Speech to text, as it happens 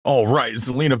All right,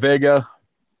 Zelina Vega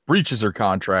breaches her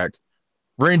contract.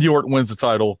 Randy Orton wins the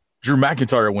title. Drew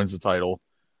McIntyre wins the title.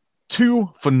 Two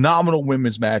phenomenal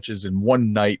women's matches in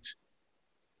one night.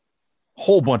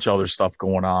 Whole bunch of other stuff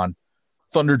going on.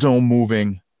 Thunderdome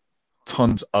moving.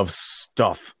 Tons of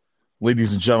stuff.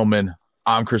 Ladies and gentlemen,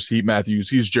 I'm Chris Heat Matthews.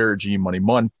 He's Jared G. Money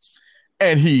Munn.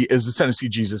 And he is the Tennessee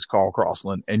Jesus, Carl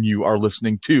Crossland. And you are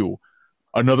listening to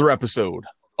another episode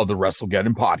of the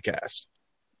WrestleGeddon podcast.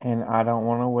 And I don't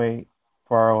want to wait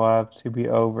for our lives to be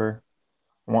over.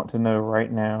 I want to know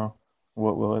right now,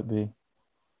 what will it be?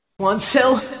 1,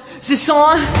 2, is this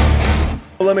on?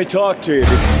 Let me talk to you.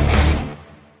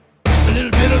 A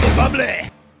little bit of the bubbly.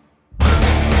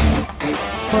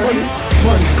 Money.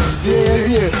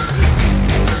 Yeah.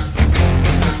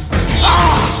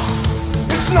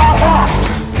 It's not hot.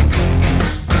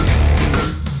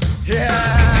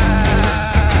 Yeah.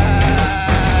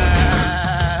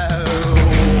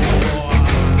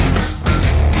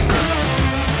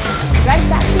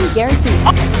 Satisfaction guaranteed.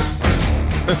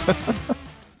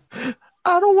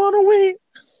 I don't want to wait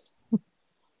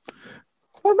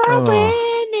for my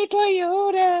brand new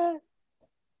Toyota.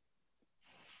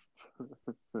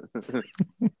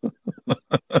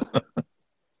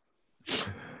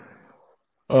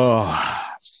 Oh,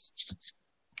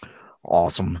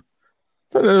 awesome.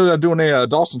 They're doing a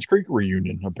Dawson's Creek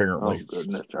reunion, apparently. Oh,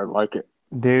 goodness. I like it.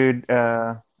 Dude,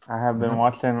 I have been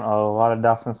watching a lot of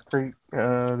Dawson's Creek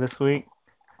this week.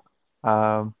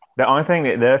 The only thing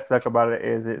that does suck about it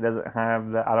is it doesn't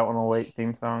have the I Don't Want to Wait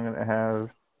theme song, and it has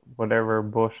whatever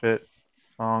bullshit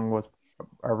song was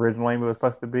originally was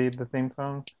supposed to be the theme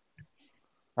song.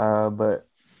 But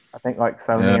I think like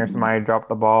Sony or somebody dropped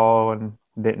the ball and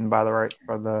didn't buy the rights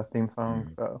for the theme song.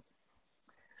 So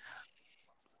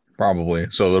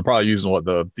probably. So they're probably using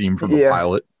the theme from the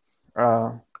pilot.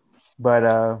 But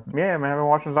yeah, man, I've been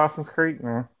watching Dawson's Creek,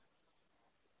 man.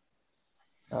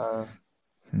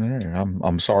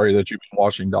 I'm sorry that you've been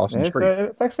watching Dawson's Creek.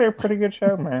 It's actually a pretty good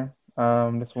show, man.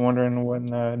 Just wondering when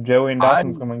Joey and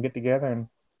Dawson's going to get together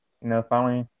and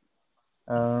finally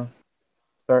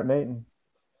start dating.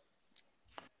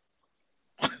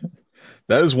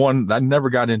 That is one I never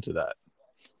got into that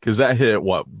because that hit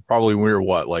probably when we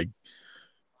were like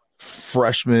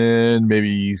freshman,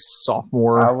 maybe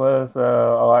sophomore. I was a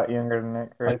lot younger than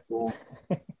that, Chris.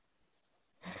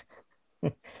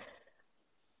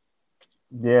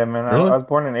 Yeah, man. Really? I was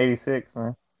born in '86,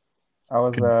 man. I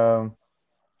was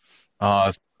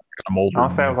I'm older.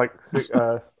 I'll say I was like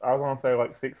I was gonna say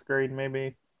like sixth grade,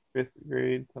 maybe fifth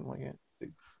grade, something like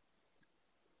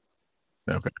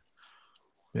that. Okay.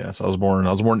 Yeah, so I was born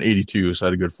in '82, so I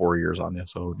had a good 4 years on you.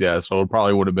 So yeah, so it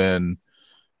probably would have been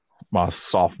my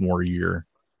sophomore year,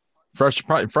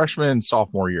 freshman,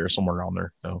 sophomore year, somewhere around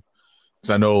there. So, because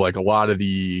I know like a lot of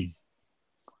the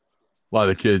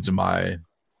kids in my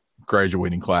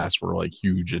graduating class were like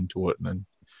huge into it, and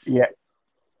then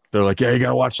they're like, "Yeah, you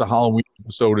gotta watch the Halloween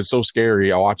episode. It's so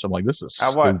scary." I watch. I'm like, "This is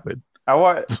stupid." I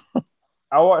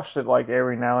watched it like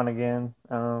every now and again.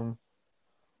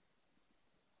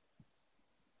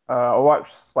 I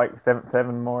watched like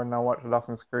seven more, and I watched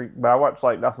Dawson's Creek. But I watched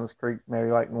like Dawson's Creek maybe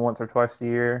like once or twice a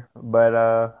year. But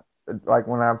like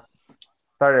when I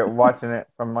started watching it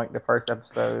from like the first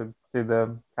episode to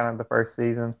the kind of the first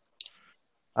season,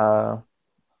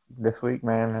 this week,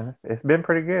 man, it's been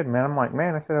pretty good, man. I'm like,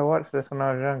 man, I should have watched this when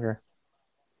I was younger.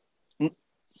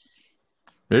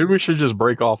 Maybe we should just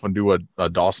break off and do a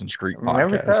Dawson's Creek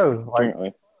podcast. Maybe so.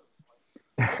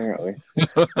 Apparently.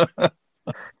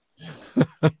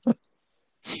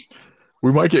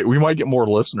 We might get more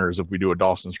listeners if we do a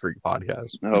Dawson's Creek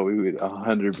podcast. No, we would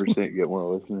 100% get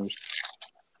more listeners.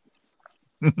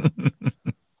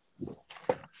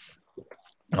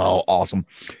 Oh, awesome.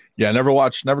 Yeah, I never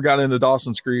got into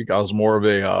Dawson's Creek. I was more of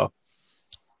a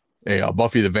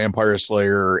Buffy the Vampire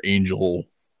Slayer, Angel,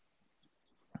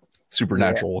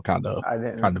 Supernatural kind of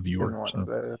viewer.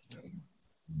 So.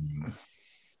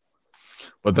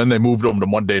 But then they moved them to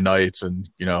Monday nights, and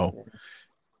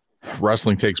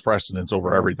wrestling takes precedence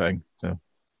over everything. So.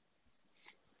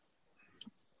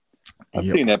 I've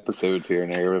seen episodes here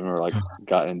and there. I've never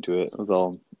got into it. It was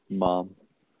all mom.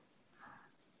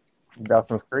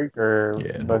 Dawson's Creek or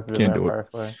Buffy the Vampire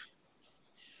Slayer?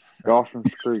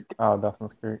 Dawson's Creek. Oh,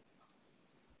 Dawson's Creek.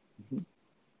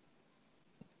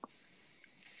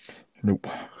 Nope,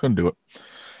 couldn't do it.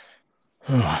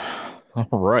 All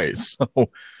right, so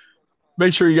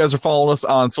make sure you guys are following us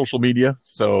on social media.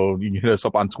 So you can hit us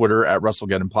up on Twitter at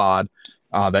WrestleGeddonPod.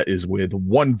 That is with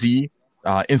 1D.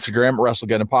 Instagram,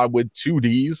 WrestleGeddonPod with 2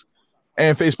 Ds.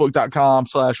 And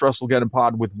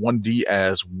Facebook.com/WrestleGeddonPod with 1D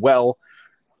as well.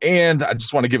 And I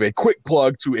just want to give a quick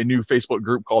plug to a new Facebook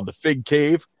group called the Fig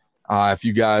Cave. If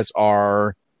you guys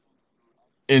are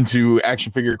into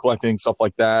action figure collecting, stuff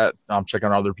like that, checking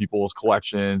out other people's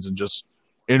collections and just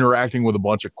interacting with a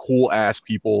bunch of cool ass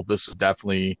people, this is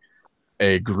definitely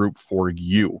a group for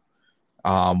you.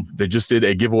 They just did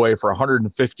a giveaway for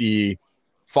 150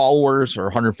 followers or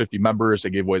 150 members. They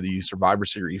gave away the Survivor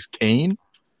Series Kane.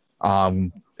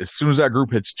 As soon as that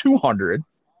group hits 200,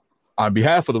 on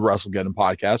behalf of the WrestleGeddon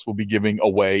podcast, we'll be giving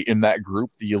away in that group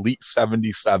the Elite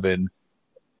 77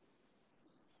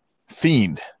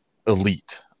 Fiend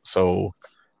Elite. So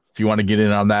if you want to get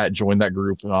in on that, join that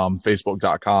group,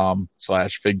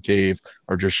 facebook.com/Fig Cave,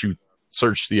 or just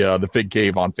search the Fig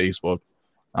Cave on Facebook.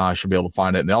 Should be able to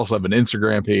find it. And they also have an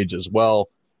Instagram page as well,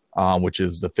 which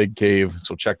is the Fig Cave.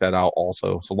 So check that out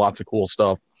also. So lots of cool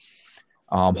stuff.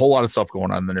 Whole lot of stuff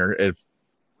going on in there.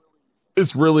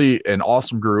 It's really an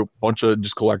awesome group, bunch of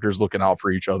just collectors looking out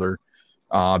for each other.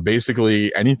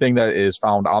 Basically anything that is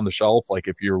found on the shelf, like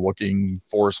if you're looking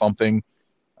for something,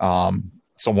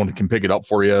 someone can pick it up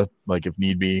for you, like if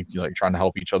need be, like trying to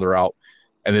help each other out.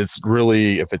 And it's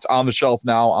really, if it's on the shelf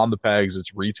now, on the pegs,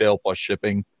 it's retail plus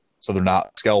shipping. So they're not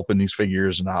scalping these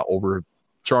figures, not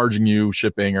overcharging you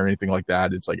shipping or anything like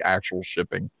that. It's like actual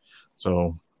shipping.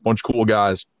 So bunch of cool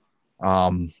guys.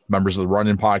 Members of the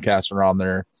Run-In podcast are on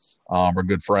there. Our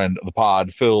good friend of the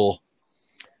pod, Phil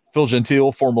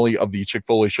Gentile, formerly of the Chick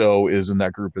Foley Show, is in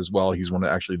that group as well. He's one of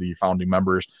actually the founding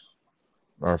members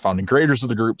or founding creators of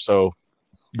the group. So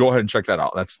go ahead and check that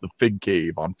out. That's the Fig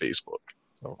Cave on Facebook.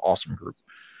 So awesome group.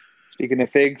 Speaking of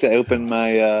figs, I opened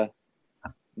my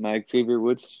my Xavier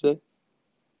Woods today.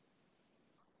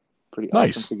 Pretty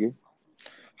nice. Awesome figure.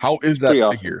 How is that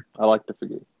figure? Awesome. I like the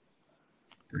figure.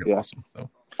 Pretty awesome. So,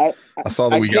 I saw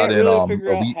that we got in really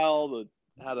figure Elite. Out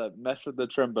how to mess with the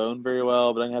trombone very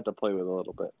well, but I'm gonna have to play with it a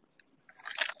little bit.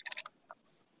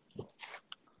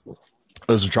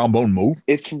 Does the trombone move?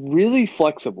 It's really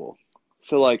flexible,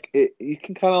 so like you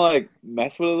can kind of like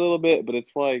mess with it a little bit, but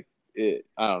it's like I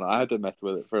don't know. I had to mess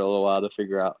with it for a little while to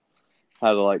figure out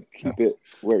how to like keep it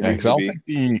where it needs to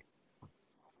be.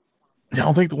 I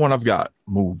don't think the one I've got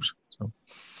moves. So.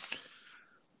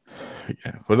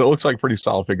 Yeah, but it looks like a pretty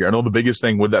solid figure. I know the biggest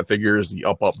thing with that figure is the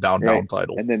up, down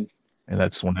title. And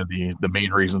that's one of the main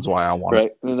reasons why I want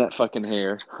it. And then that fucking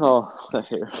hair. Oh, that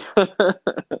hair.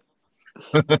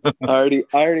 I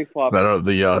already swapped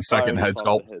the second head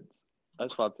sculpt. I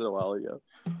swapped it a while ago.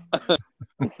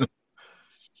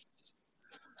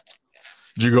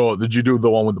 Did you do the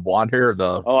one with the blonde hair or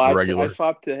the regular? I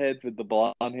swapped the heads with the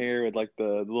blonde hair with like the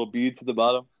little beads at the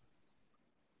bottom.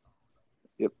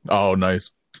 Yep. Oh,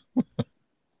 nice.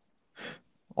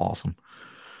 Awesome.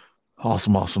 Now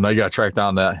you got to track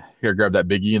down grab that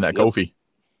Big E and that Kofi.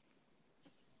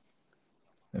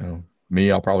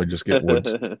 Me, I'll probably just get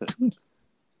Woods.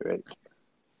 Right.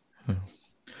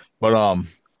 But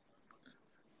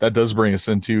that does bring us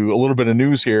into a little bit of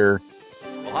news here.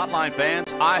 Well, Hotline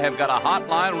fans, I have got a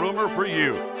hotline rumor for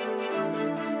you.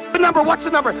 The number, what's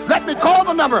the number? Let me call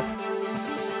the number.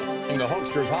 In the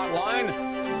Hulkster's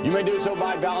hotline, you may do so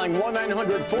by dialing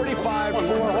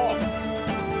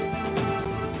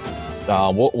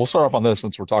 1-900-45-4-HULK. We'll start off on this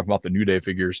since we're talking about the New Day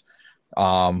figures.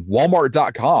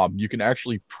 Walmart.com, you can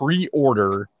actually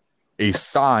pre-order a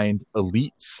signed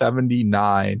Elite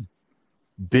 79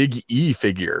 Big E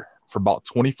figure for about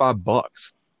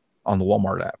 $25 on the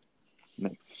Walmart app.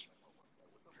 Nice.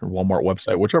 Or Walmart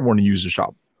website, whichever one you use to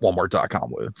shop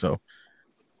Walmart.com with. So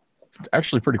it's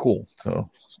actually pretty cool. So,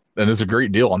 and it's a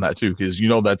great deal on that too, because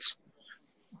that's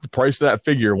the price of that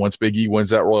figure once Big E wins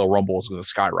that Royal Rumble is going to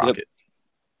skyrocket.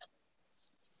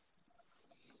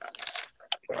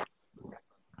 Yep.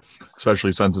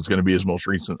 Especially since it's going to be his most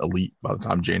recent Elite by the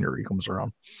time January comes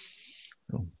around.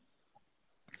 So,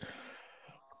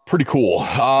 pretty cool.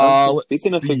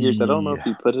 Speaking of figures, I don't know if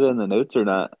you put it in the notes or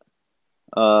not.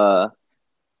 I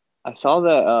saw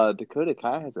that Dakota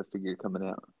Kai has a figure coming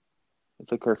out.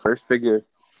 It's like her first figure.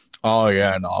 Oh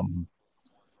yeah, and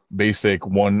basic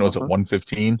one was it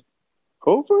 115?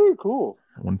 Oh, very cool.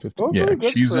 115. Yeah,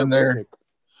 she's in there. Pick.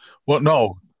 Well,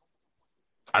 no.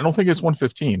 I don't think it's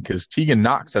 115 because Tegan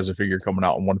Knox has a figure coming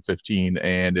out in 115,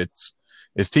 and it's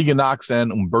Tegan Knox and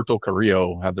Humberto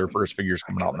Carrillo have their first figures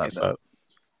coming out in that set.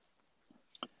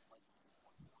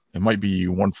 It might be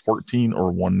 114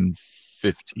 or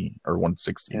 115 or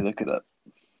 116. Yeah, look it up.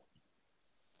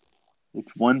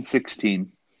 It's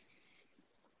 116.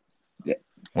 Yeah.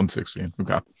 116.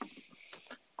 Okay.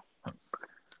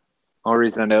 Only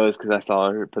reason I know is because I saw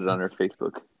her put it on her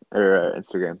Facebook or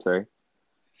Instagram. Sorry.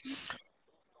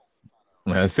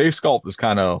 Yeah, face sculpt is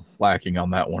kind of lacking on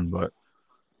that one, but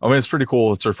I mean, it's pretty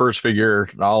cool. It's her first figure.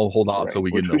 I'll hold out until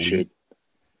we get into Elite.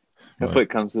 Hopefully it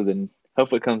comes with the knee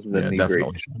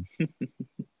definitely. brace.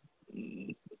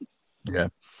 Yeah.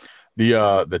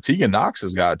 The Tegan Knox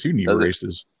has got 2 knee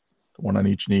braces, one on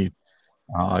each knee.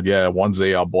 One's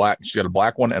a black. She's got a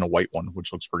black one and a white one,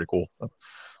 which looks pretty cool.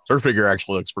 So her figure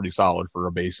actually looks pretty solid for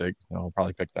a basic. I'll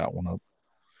probably pick that one up.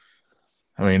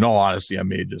 I mean, in all honesty, I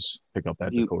may just pick up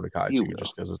that Dakota Kai too,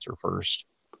 just because it's her first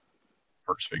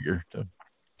figure.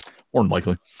 More than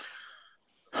likely.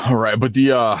 All right, but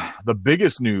the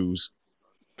biggest news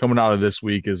coming out of this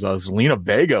week is Zelina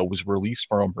Vega was released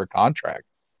from her contract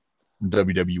from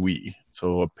WWE.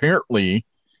 So apparently,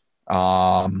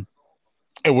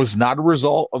 it was not a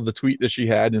result of the tweet that she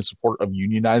had in support of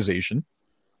unionization.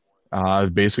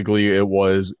 Basically, it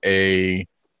was a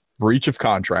breach of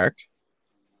contract.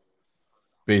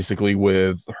 Basically,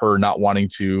 with her not wanting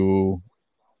to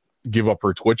give up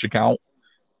her Twitch account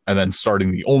and then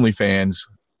starting the OnlyFans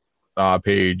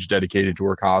page dedicated to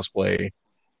her cosplay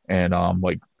and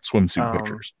like swimsuit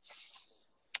pictures.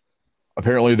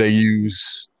 Apparently, they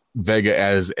use Vega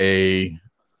as to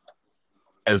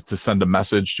send a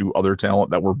message to other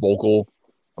talent that were vocal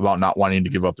about not wanting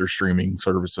to give up their streaming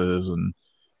services and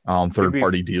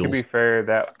third-party deals. To be fair,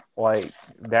 that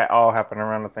all happened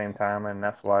around the same time, and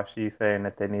that's why she's saying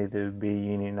that they need to be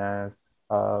unionized.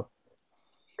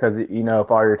 Because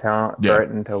if all your talent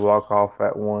threatened to walk off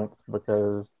at once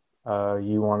because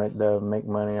you wanted to make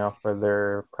money off of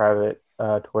their private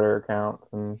Twitter accounts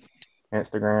and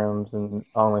Instagrams and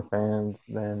OnlyFans,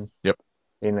 then you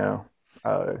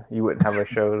wouldn't have a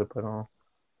show to put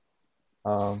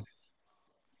on.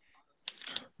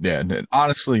 And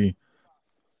honestly,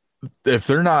 if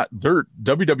they're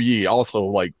WWE also,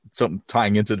 like, something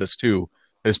tying into this too,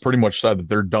 has pretty much said that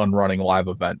they're done running live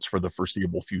events for the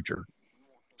foreseeable future.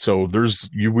 So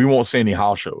we won't see any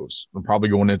house shows. We're probably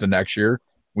going into next year.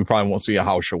 We probably won't see a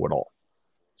house show at all.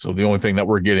 So the only thing that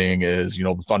we're getting is, the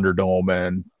Thunderdome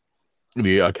and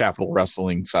the Capitol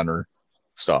Wrestling Center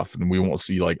stuff. And we won't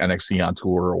see like NXT on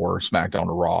tour or SmackDown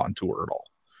or Raw on tour at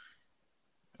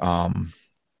all.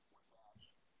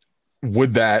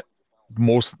 With that,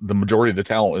 the majority of the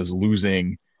talent is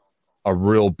losing a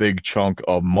real big chunk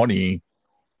of money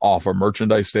off of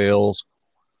merchandise sales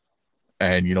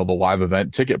and, the live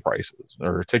event ticket prices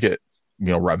or ticket,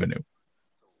 revenue.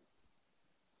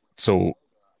 So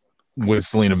with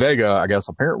Zelina Vega, I guess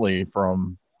apparently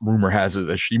from rumor has it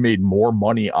that she made more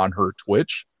money on her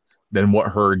Twitch than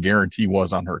what her guarantee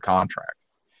was on her contract.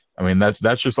 I mean, that's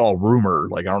just all rumor.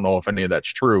 Like, I don't know if any of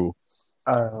that's true.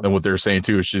 And what they're saying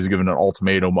too is she's given an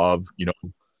ultimatum of,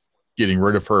 getting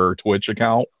rid of her Twitch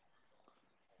account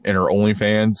and her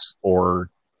OnlyFans or,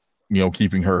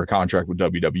 keeping her contract with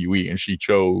WWE. And she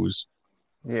chose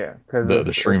because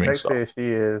the streaming stuff. As she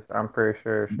is, I'm pretty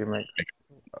sure she makes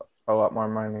a lot more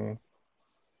money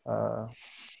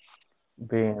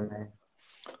being there.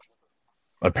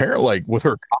 Apparently, like with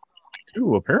her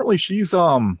too, apparently she's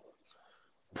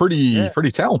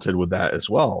pretty talented with that as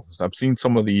well. I've seen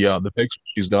some of the pics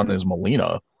she's done as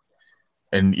Melina.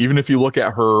 And even if you look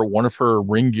at her, one of her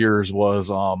ring gears was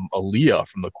Aaliyah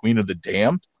from the Queen of the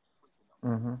Damned,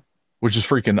 which is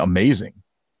freaking amazing.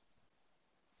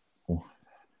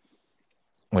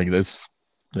 Like this,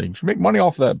 she make money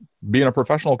off that. Being a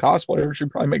professional cosplayer,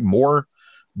 she'd probably make more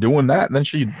doing that than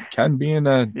she can being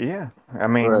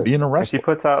being a wrestler. She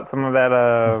puts out some of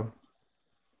that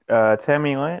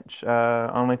Tammy Lynch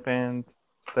OnlyFans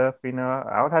stuff.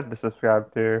 I would have to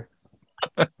subscribe to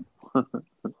her.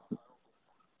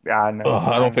 Yeah, I know.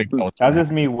 I don't think that's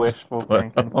just me wishful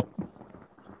thinking.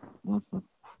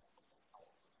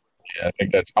 Yeah, I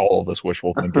think that's all of us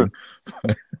wishful thinking.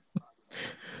 But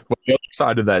the other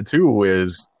side of that too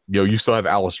is, you still have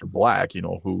Aleister Black,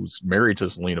 who's married to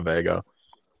Zelina Vega.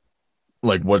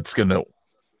 Like,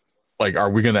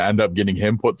 are we gonna end up getting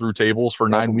him put through tables for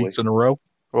 9 weeks in a row?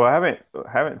 Well, I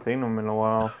haven't seen him in a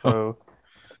while, so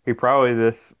he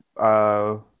probably just.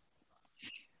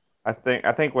 I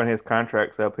think when his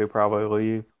contract's up, he'll probably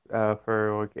leave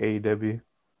for like AEW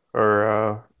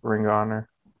or Ring of Honor.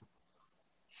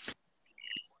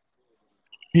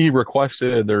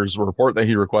 There's a report that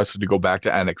he requested to go back to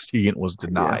NXT and was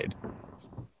denied. Yeah.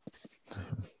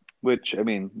 Which, I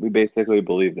mean, we basically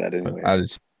believe that anyway.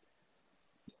 So,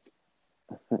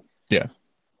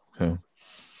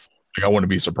 I wouldn't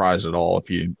be surprised at all if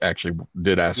he actually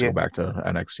did ask to go back to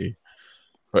NXT.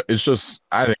 But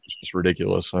I think it's just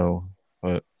ridiculous. So,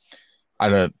 but I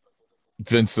don't.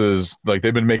 Vince is like,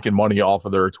 they've been making money off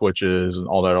of their Twitches and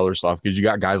all that other stuff because you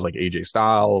got guys like AJ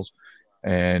Styles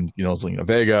and Zelina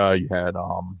Vega. You had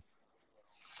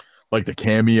like the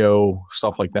Cameo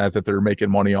stuff like that they're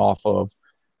making money off of.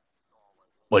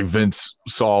 Like Vince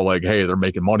saw like, hey, they're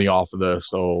making money off of this,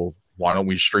 so why don't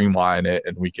we streamline it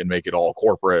and we can make it all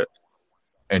corporate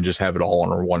and just have it all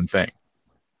under one thing.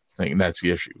 I think that's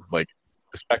the issue. Like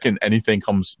the second anything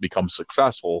becomes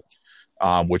successful,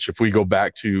 which if we go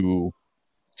back to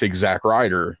take Zack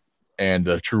Ryder and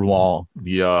the True Long,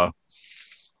 the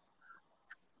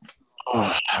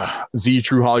Z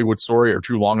True Hollywood Story or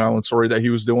True Long Island Story that he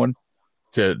was doing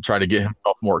to try to get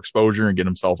himself more exposure and get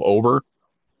himself over,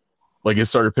 like it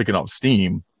started picking up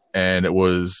steam and it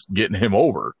was getting him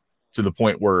over to the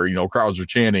point where, you know, crowds are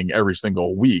chanting every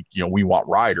single week, you know, we want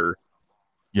Ryder,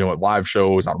 you know, at live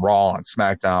shows on Raw, on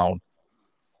SmackDown,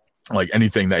 like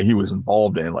anything that he was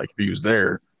involved in, like if he was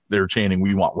there, they were chanting,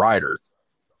 we want Ryder.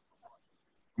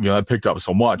 You know, that picked up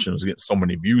so much and it was getting so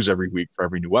many views every week for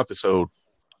every new episode.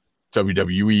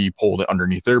 WWE pulled it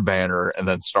underneath their banner and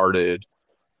then started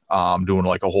doing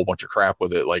like a whole bunch of crap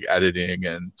with it, like editing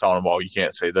and telling them, well, you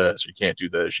can't say this, you can't do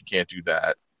this, you can't do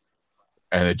that.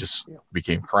 And it just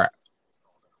became crap.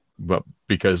 But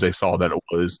because they saw that it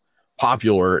was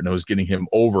popular and it was getting him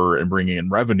over and bringing in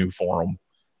revenue for them,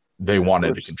 they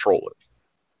wanted to control it.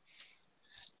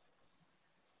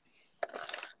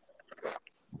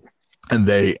 And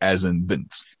they, as in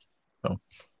Vince. So,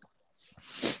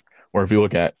 or if you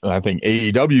look at, I think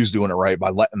AEW's doing it right by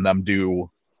letting them do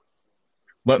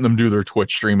their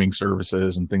Twitch streaming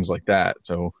services and things like that.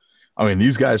 So, I mean,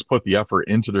 these guys put the effort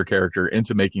into their character,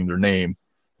 into making their name,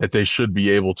 that they should be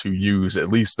able to use at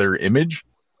least their image.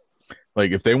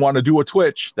 Like if they want to do a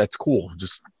Twitch, that's cool.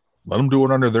 Just let them do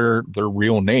it under their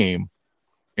real name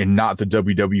and not the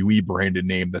WWE branded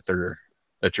name that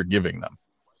you're giving them.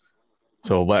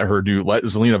 So let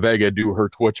Zelina Vega do her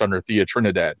Twitch under Thea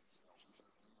Trinidad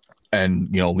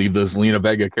and, you know, leave the Zelina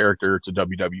Vega character to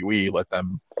WWE, let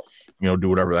them, you know, do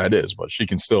whatever that is, but she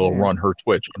can still run her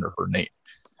Twitch under her name.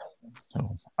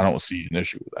 So I don't see an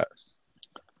issue with that.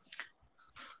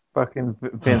 Fucking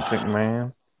Vince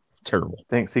McMahon. Terrible.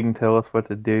 Thinks he can tell us what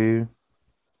to do.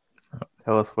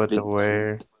 Tell us what to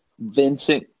wear.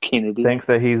 Vincent Kennedy. Thinks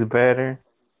that he's better.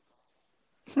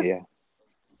 Yeah.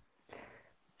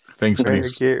 Thanks.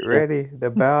 Get ready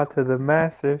to bow to the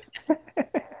masters.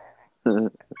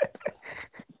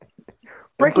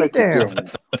 Break it down.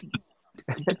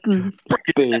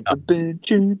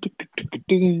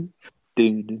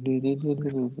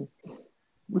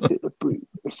 What's it?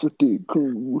 It's so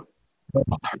cool.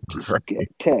 Just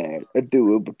get tired of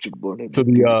doing what you want to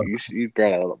do. You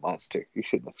got out of the monster. You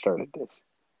shouldn't have started this.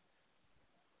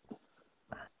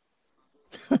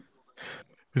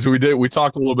 So we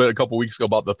talked a little bit a couple weeks ago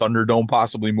about the Thunderdome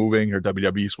possibly moving or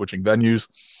WWE switching venues.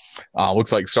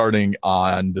 Looks like starting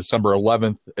on December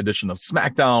 11th edition of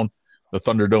SmackDown, the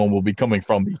Thunderdome will be coming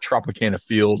from the Tropicana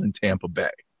Field in Tampa Bay.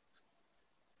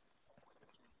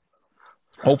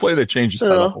 Hopefully they change the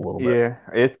setup a little bit. Yeah,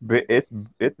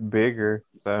 it's bigger.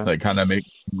 So. They kind of make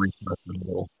refresh a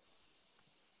little.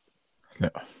 Yeah.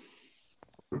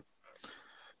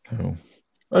 So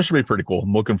that should be pretty cool.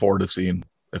 I'm looking forward to seeing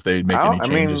if they make any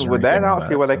changes. With that, I don't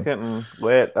see why they couldn't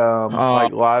let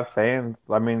like live fans.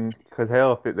 I mean, because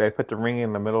hell, if they put the ring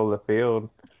in the middle of the field,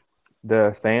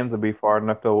 the stands would be far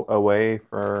enough away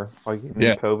for like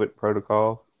COVID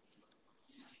protocol.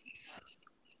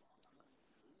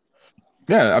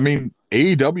 Yeah, I mean,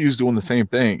 AEW is doing the same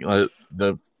thing.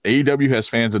 The AEW has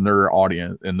fans in their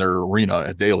audience, in their arena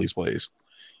at Daly's Place.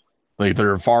 Like,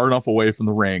 they're far enough away from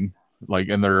the ring, like,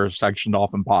 and they're sectioned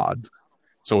off in pods.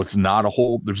 So there's not a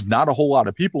whole lot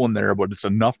of people in there, but it's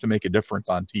enough to make a difference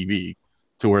on TV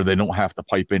to where they don't have to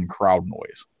pipe in crowd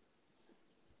noise.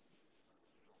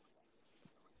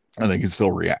 And they can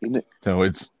still react. So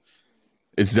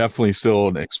it's definitely still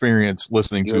an experience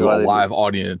listening to a live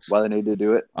audience. Why they need to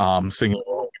do it? Singing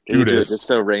Judas. Just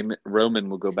so Roman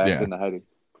will go back into hiding.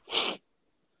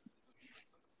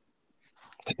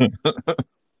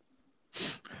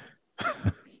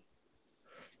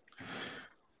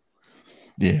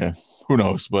 Yeah, who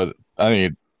knows? But I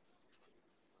mean,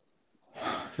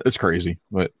 it's crazy.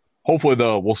 But hopefully,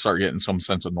 we'll start getting some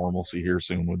sense of normalcy here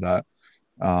soon with that.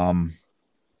 When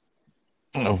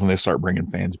they start bringing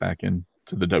fans back in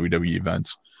to the WWE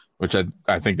events, which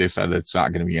I think they said it's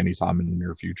not going to be anytime in the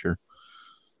near future.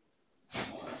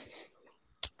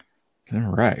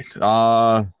 All right.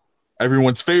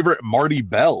 Everyone's favorite Marty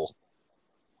Bell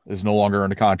is no longer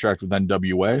under contract with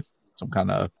NWA. Some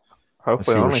kind of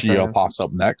see where she pops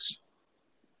up next.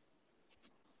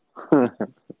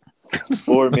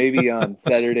 Or maybe on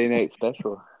Saturday Night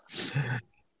Special.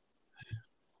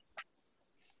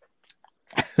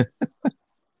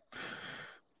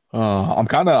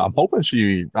 I'm hoping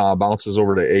she bounces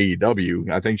over to AEW.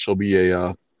 I think she'll be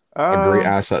a great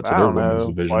asset to I their don't women's know.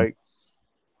 division. Like,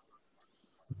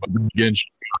 But again, she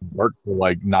worked for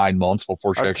like 9 months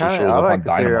before she actually shows I up like on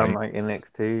to see her on Dynamite. like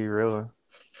NXT. Really.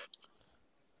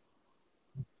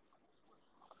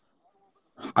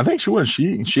 I think she was.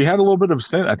 She had a little bit of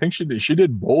stint. I think she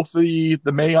did both the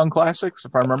Mae Young Classics,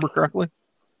 if I remember correctly,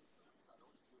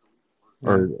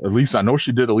 or at least I know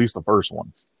she did at least the first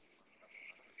one.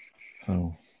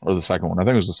 Oh, or the second one. I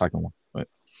think it was the second one, but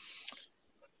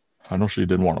I know she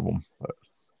did one of them. But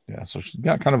yeah, so she's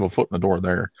got kind of a foot in the door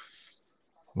there.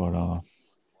 But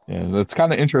yeah, it's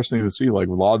kind of interesting to see like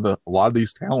a lot of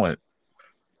these talent,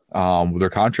 with their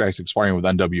contracts expiring with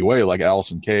NWA, like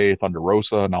Allison Kay, Thunder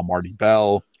Rosa, now Marty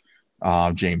Bell,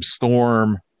 James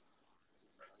Storm,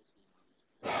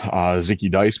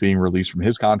 Zicky Dice being released from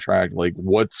his contract. Like,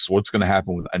 what's going to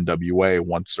happen with NWA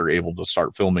once they're able to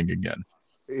start filming again,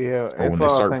 Yeah, or it's when a they lot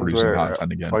of start things producing where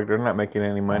content again? like they're not making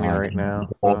any money right now.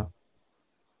 So.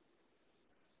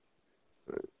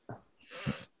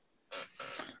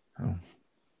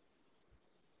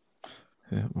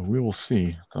 Yeah, we will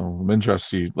see. So I'm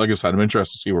interested. Like I said, I'm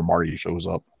interested to see where Marty shows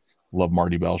up. Love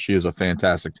Marty Bell. She is a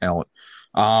fantastic talent.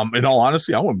 In all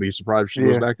honesty, I wouldn't be surprised if she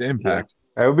goes back to Impact.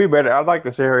 It would be better. I'd like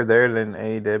to see her there than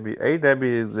AEW.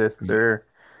 AEW is this their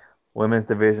women's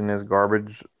division is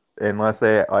garbage unless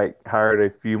they like hired a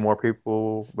few more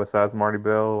people besides Marty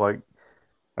Bell. Like,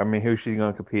 I mean, who's she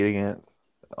gonna compete against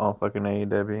on fucking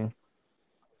AEW?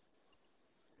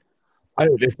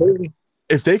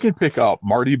 If they can pick up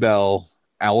Marty Bell,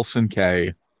 Allison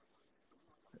Kay,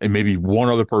 and maybe one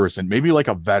other person, maybe like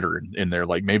a veteran in there,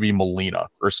 like maybe Melina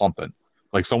or something,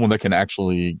 like someone that can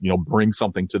actually, bring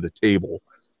something to the table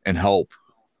and help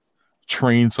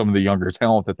train some of the younger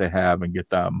talent that they have and get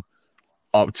them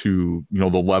up to, the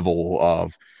level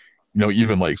of,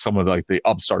 even like some of like the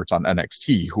upstarts on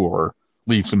NXT who are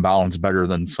leaps and bounds better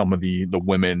than some of the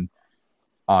women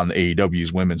on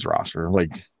AEW's women's roster.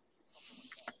 Like,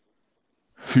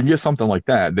 if you get something like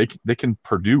that, they can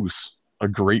produce a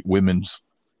great women's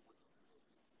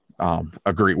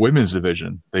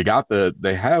division. They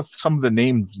have some of the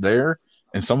names there,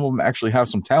 and some of them actually have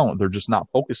some talent. They're just not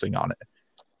focusing on it.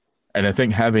 And I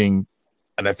think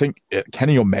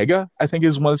Kenny Omega, I think,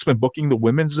 is one that's been booking the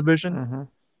women's division,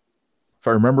 if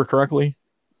I remember correctly.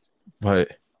 But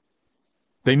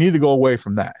they need to go away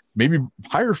from that. Maybe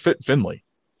hire Fit Finley.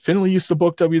 Finley used to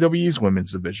book WWE's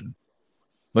women's division,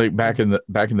 like back in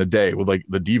the day with like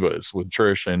the Divas, with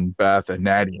Trish and Beth and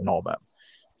Natty and all them.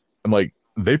 And like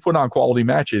they put on quality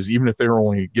matches, even if they were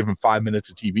only given 5 minutes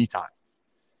of TV time.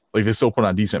 Like they still put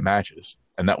on decent matches,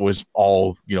 and that was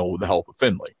all with the help of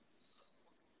Finley.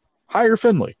 Hire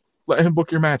Finley. Let him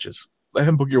book your matches. Let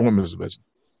him book your women's division.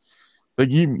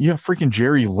 Like you have freaking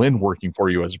Jerry Lynn working for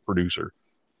you as a producer.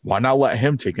 Why not let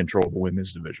him take control of the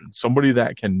women's division? Somebody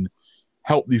that can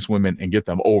help these women and get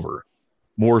them over,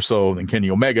 more so than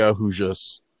Kenny Omega, who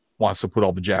just wants to put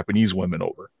all the Japanese women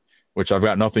over, which I've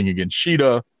got nothing against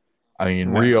Shida. I mean,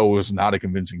 Rio is not a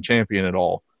convincing champion at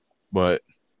all, but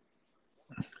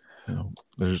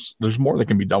there's more that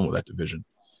can be done with that division.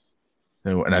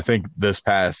 And I think this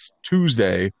past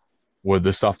Tuesday, with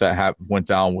the stuff that went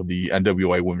down with the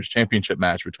NWA Women's Championship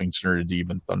match between Serena Deeb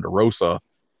and Thunder Rosa,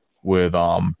 with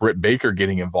Britt Baker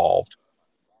getting involved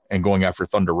and going after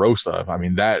Thunder Rosa, I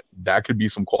mean, that could be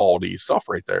some quality stuff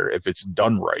right there if it's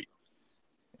done right.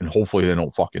 And hopefully they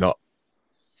don't fuck it up.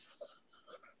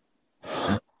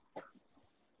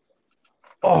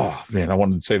 Oh, man, I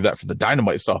wanted to save that for the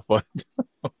Dynamite stuff, but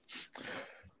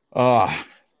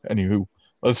anywho,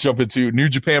 let's jump into New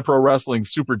Japan Pro Wrestling.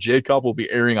 Super J Cup will be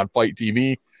airing on Fight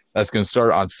TV. That's going to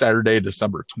start on Saturday,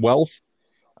 December 12th.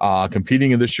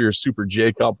 Competing in this year's Super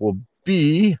J Cup will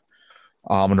be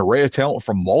an array of talent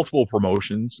from multiple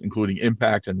promotions, including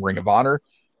Impact and Ring of Honor.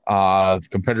 The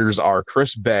competitors are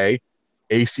Chris Bay,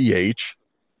 ACH,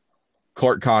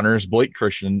 Clark Connors, Blake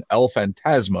Christian, El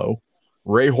Phantasmo,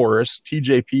 Ray Horace,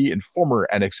 TJP, and former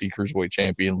NXT Cruiserweight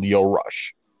Champion Lio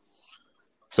Rush.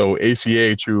 So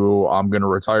ACH, who I'm going to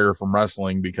retire from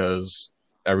wrestling because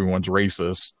everyone's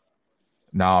racist,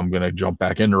 now I'm going to jump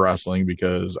back into wrestling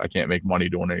because I can't make money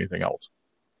doing anything else,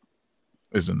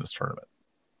 is in this tournament.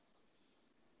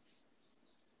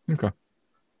 Okay.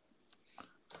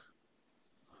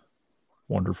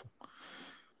 Wonderful.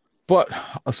 But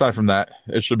aside from that,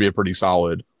 it should be a pretty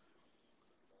solid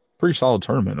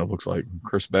tournament, it looks like.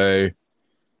 Chris Bay,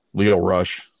 Lio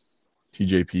Rush,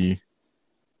 TJP.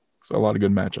 So a lot of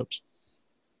good matchups.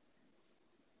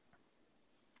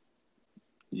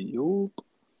 Yup.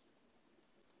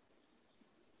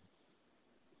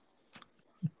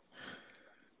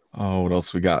 Oh, what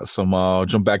else we got? Some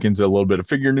jump back into a little bit of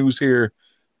figure news here.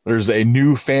 There's a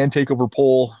new fan takeover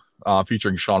poll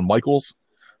featuring Shawn Michaels.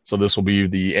 So this will be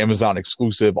the Amazon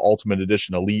exclusive Ultimate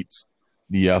Edition Elites.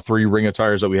 The 3 ring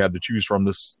attires that we have to choose from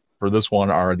for this one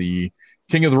are the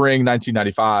King of the Ring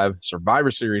 1995,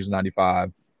 Survivor Series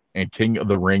 95, and King of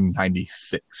the Ring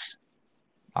 96.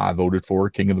 I voted for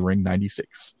King of the Ring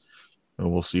 96.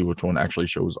 And we'll see which one actually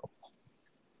shows up.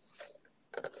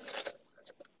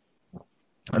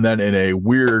 And then in a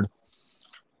weird,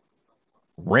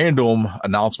 random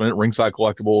announcement, Ringside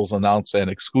Collectibles announced an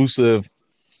exclusive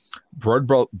Blood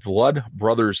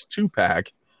Brothers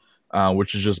 2-pack,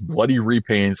 which is just bloody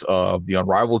repaints of the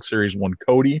Unrivaled Series 1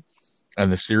 Cody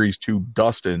and the Series 2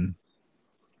 Dustin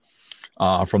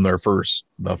from the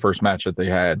first match that they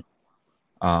had.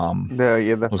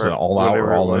 The was it All Out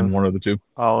or All In? One of the two.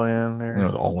 All In. There. You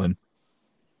know, All In.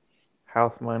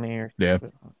 House Money or something. Yeah.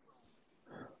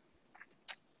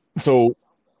 So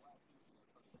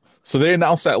they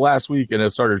announced that last week, and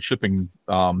it started shipping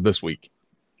this week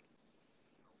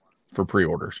for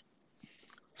pre-orders.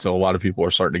 So a lot of people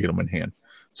are starting to get them in hand.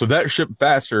 So that shipped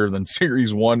faster than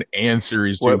Series 1 and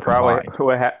Series 2 combined.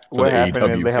 What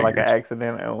happened is they had like an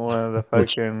accident at one of the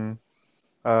fucking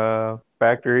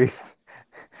factories.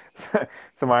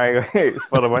 Somebody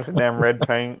spilled a bunch of damn red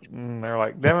paint, and they're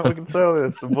like, damn it, we can sell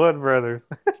this. The Blood Brothers.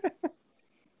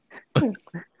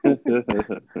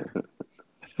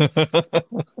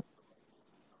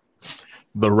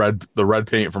 The red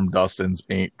paint from Dustin's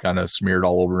paint kind of smeared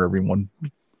all over everyone.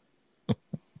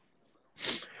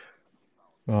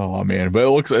 Oh man, but it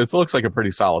looks like a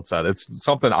pretty solid set. It's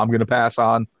something I'm gonna pass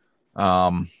on.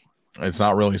 It's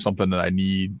not really something that I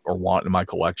need or want in my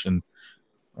collection.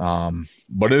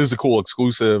 But it is a cool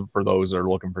exclusive for those that are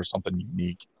looking for something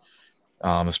unique.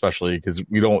 Especially because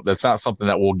that's not something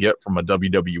that we'll get from a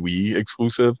WWE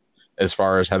exclusive as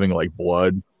far as having like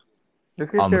blood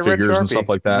on the figures and stuff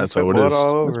like that. So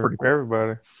it's pretty cool.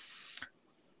 Everybody.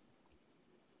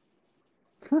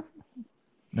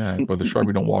 Yeah, but the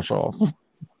Sharpie don't wash off.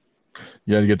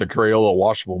 You got to get the Crayola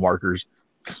washable markers.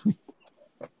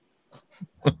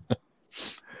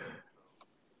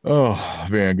 Oh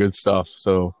man, good stuff.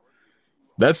 So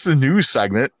that's the news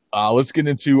segment. Let's get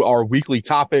into our weekly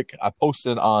topic. I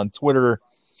posted on Twitter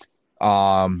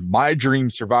my dream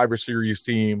Survivor Series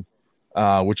team,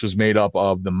 which was made up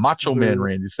of the Macho Man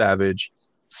Randy Savage,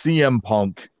 CM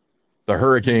Punk, the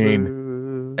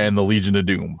Hurricane, and the Legion of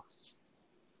Doom.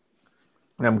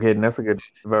 I'm kidding. That's a good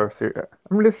Survivor Series.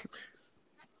 I'm just.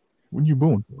 What are you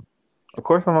doing? Of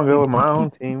course, I'm gonna go with my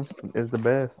own team. Is the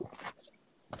best.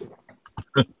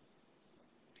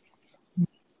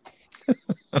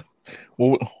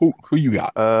 Well, who you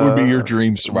got? Who would be your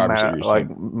dream Survivor Series like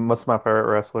team? Most of my favorite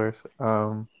wrestlers.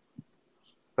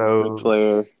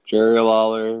 Player Jerry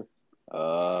Lawler.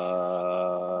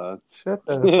 Shut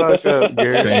the fuck up,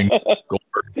 Garrett.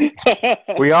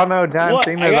 We all know John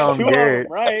Cena's on Garrett.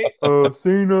 Right.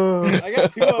 Cena. I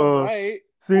got 2 of them right.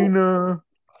 Cena.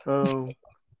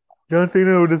 John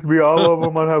Cena would just be all of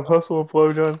them. I'd have Hustle and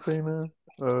Flow John Cena.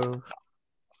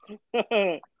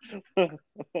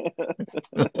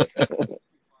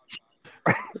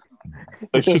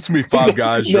 It's just gonna be 5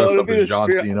 guys dressed up as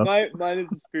John Cena. Mine is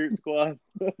the Spirit Squad.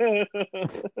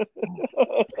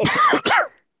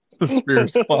 The Spirit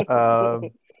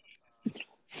Squad.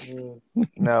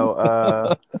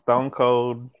 No, Stone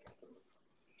Cold,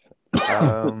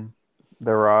 The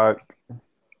Rock,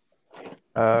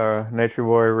 Nature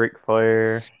Boy, Ric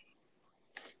Flair,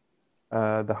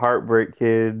 the Heartbreak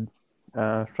Kid,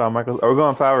 Shawn Michaels. Are we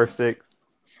going 5 or 6?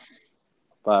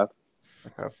 5.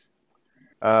 Okay.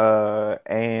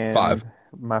 And 5.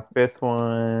 My 5th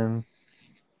one.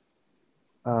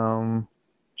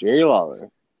 Jerry Lawler.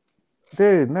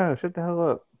 Dude, no, shut the hell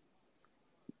up.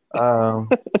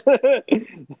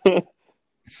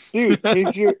 Dude,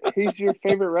 he's your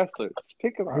favorite wrestler. Just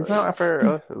pick him. He's not my favorite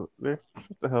wrestler. Dude,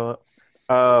 shut the hell up.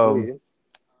 I'm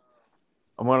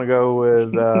gonna go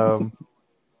with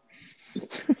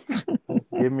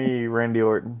give me Randy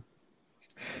Orton.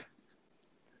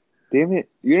 Damn it!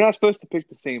 You're not supposed to pick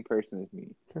the same person as me.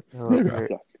 Shut the hell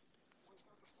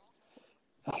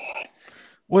up.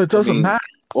 Well, it doesn't matter.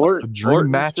 Or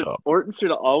dream matchup. Orton should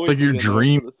always. It's like your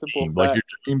dream team, like your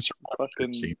dream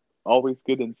Survivor team. Always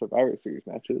good in Survivor Series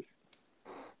matches.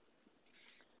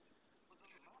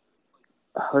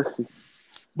 Let's see.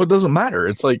 But it doesn't matter.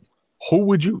 It's like, who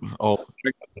would you? Oh,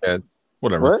 yeah,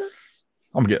 whatever. What?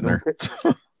 I'm getting there.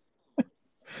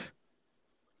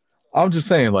 I'm just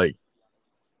saying, like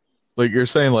you're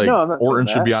saying, like no, Orton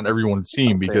should be on everyone's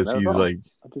team because he's like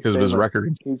because of his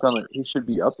record. He should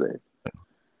be up there.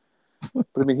 But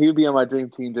I mean, he would be on my dream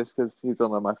team just because he's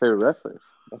one of my favorite wrestlers.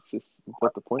 That's just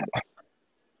what the point is.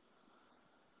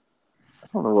 I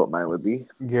don't know what mine would be.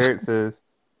 Garrett says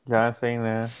John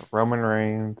Cena, Roman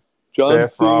Reigns, John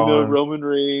Seth Cena, Rollins, Roman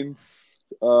Reigns,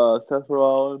 Seth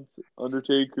Rollins,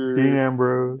 Undertaker, Dean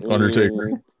Ambrose,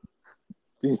 Undertaker.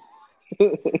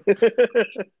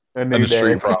 and the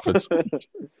Street Profits.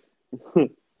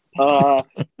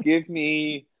 Give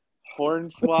me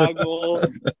Hornswoggle,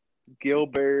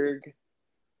 Gilbert,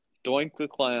 Doink the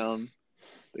Clown,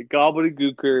 the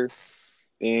Gobbledygooker,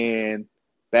 and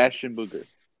Bastion Booger.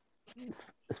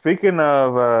 Speaking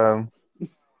of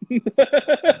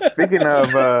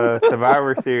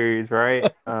Survivor Series,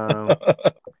 right?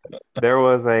 There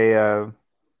was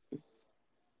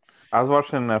I was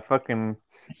watching a fucking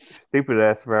stupid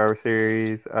ass Survivor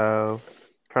Series. Trying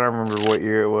to remember what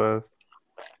year it was,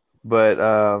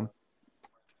 but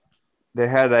they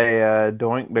had a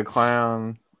Doink the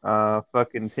Clown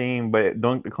fucking team, but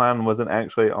Doink the Clown wasn't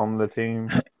actually on the team.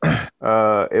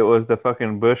 It was the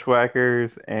fucking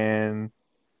Bushwhackers and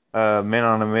Men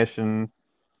on a Mission.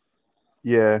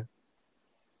 Yeah.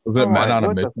 Was it Men on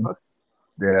a Mission?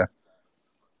 Yeah.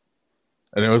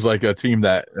 And it was like a team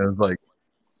that it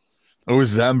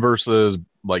was them versus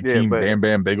Team Bam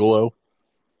Bam Bigelow.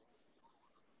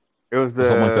 It was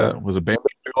something like that. Was it Bam Bam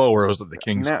Bigelow or was it the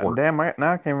King Sport? Damn,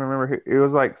 now I can't remember. It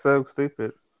was like so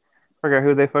stupid. I forgot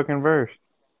who they fucking versed.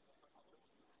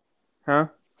 Huh?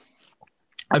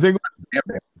 I think it was Bam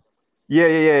Bam. Yeah.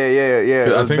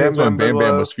 I think it was when Bam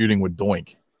Bam was feuding with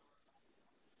Doink.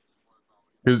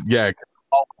 Team was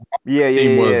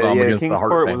against the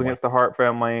Hart family. Was against the Hart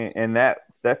family, and that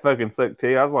fucking sucked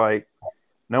too. I was like,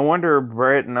 no wonder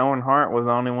Bret and Owen Hart was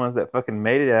the only ones that fucking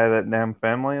made it out of that damn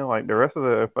family. Like the rest of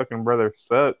the fucking brothers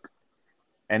suck,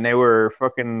 and they were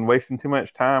fucking wasting too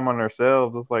much time on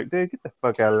themselves. I was like, dude, get the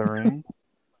fuck out of the ring.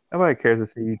 Nobody cares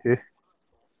to see you two.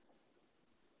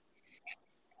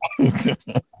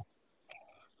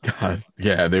 God,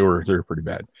 yeah, they were pretty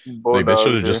bad. They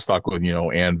should have just stuck with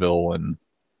Anvil and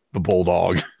the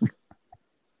Bulldog.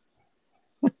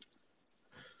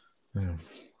 Yeah.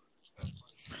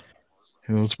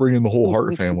 Let's bring in the whole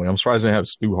Hart family. I'm surprised they have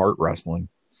Stu Hart wrestling.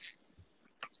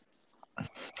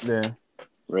 Yeah,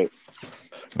 right.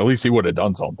 At least he would have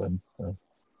done something.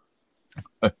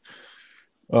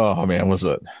 Oh man, was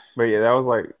it? But yeah, that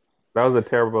was a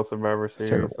terrible Survivor Series.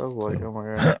 Terrible. I was like, oh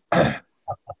my god.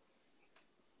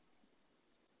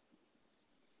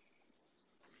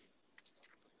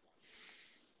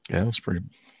 Yeah, that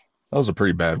was a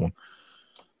pretty bad one.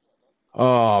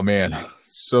 Oh man.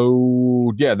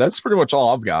 So yeah, that's pretty much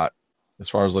all I've got as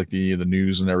far as the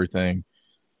news and everything.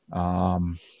 Let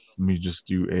me just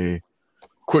do a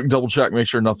quick double check, make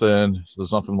sure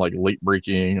there's nothing like late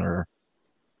breaking or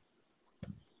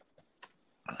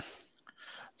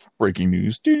breaking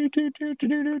news. The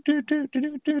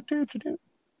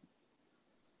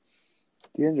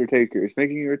Undertaker is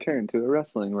making a return to a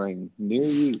wrestling ring near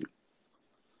you.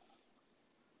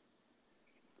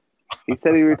 He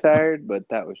said he retired, but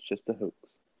that was just a hoax.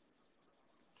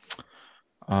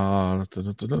 Oh,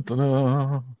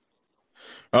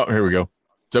 here we go.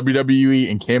 WWE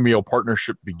and Cameo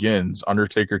partnership begins.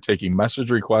 Undertaker taking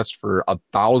message requests for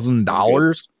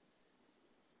 $1,000.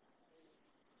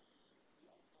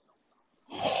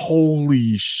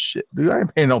 Holy shit, dude! I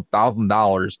ain't paying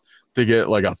 $1,000 to get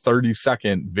like a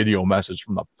 30-second video message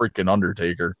from the freaking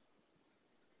Undertaker.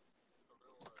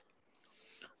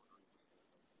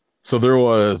 So there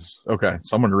was, okay,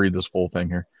 so I'm going to read this full thing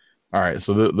here. All right,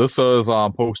 so this was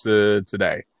posted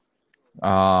today.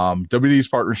 WWE's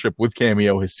partnership with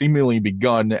Cameo has seemingly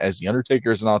begun as The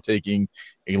Undertaker is now taking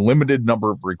a limited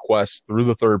number of requests through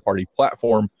the third-party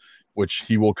platform, which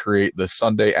he will create this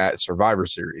Sunday at Survivor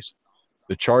Series.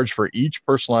 The charge for each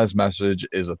personalized message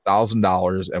is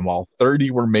 $1,000, and while 30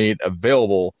 were made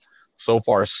available, so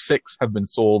far 6 have been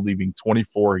sold, leaving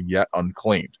 24 yet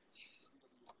unclaimed.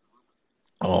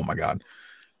 Oh my God.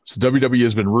 So WWE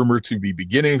has been rumored to be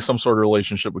beginning some sort of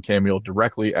relationship with Cameo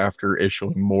directly after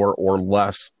issuing more or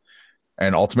less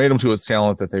an ultimatum to its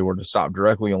talent that they were to stop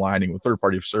directly aligning with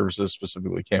third-party services,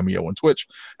 specifically Cameo and Twitch,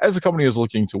 as the company is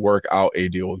looking to work out a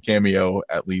deal with Cameo,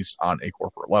 at least on a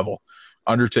corporate level.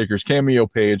 Undertaker's Cameo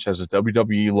page has a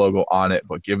WWE logo on it,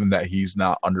 but given that he's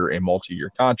not under a multi-year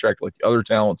contract like the other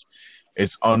talents,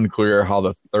 it's unclear how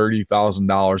the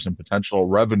 $30,000 in potential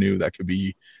revenue that could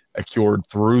be accrued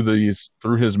through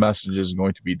his messages is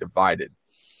going to be divided.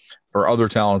 For other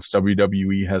talents,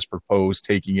 WWE has proposed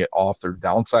taking it off their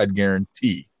downside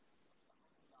guarantee.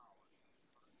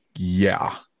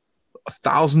 Yeah.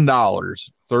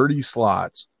 $1,000, 30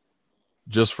 slots,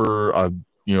 just for a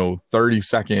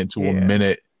 30-second to a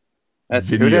minute That's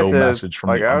video message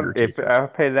from like, the Undertaker. If I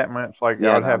paid that much, like,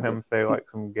 Yeah, I'd have him say like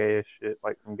some gay shit,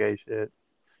 like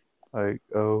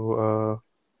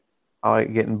I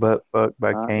like getting butt fucked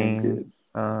by Kane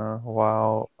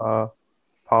while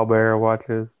Paul Bearer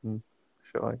watches and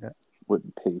shit like that.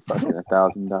 Wouldn't pay fucking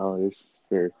 $1,000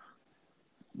 for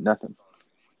nothing.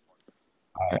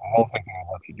 I don't think they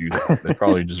would let you do that. They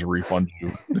probably just refund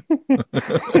you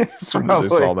as soon as they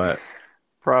saw that.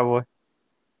 Probably.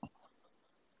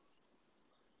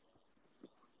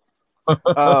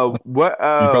 What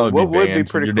would be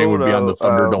pretty your cool, name would be on the though,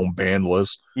 Thunderdome ban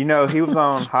list. he was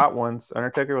on Hot Ones.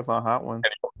 Undertaker was on Hot Ones.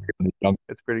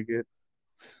 It's pretty good.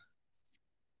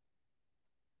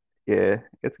 Yeah,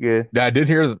 it's good. Yeah, I did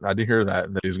hear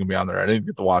that he's gonna be on there. I didn't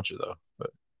get to watch it though. But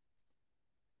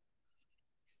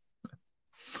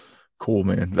cool,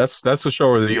 man. That's a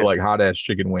show where they eat like hot ass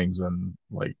chicken wings and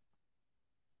like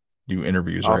do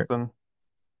interviews, Austin. right?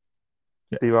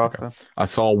 Yeah, Steve Austin. Okay. I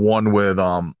saw one with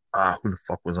who the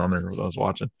fuck was on there that I was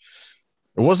watching?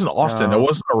 It wasn't Austin. It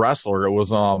wasn't a wrestler. It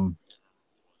was an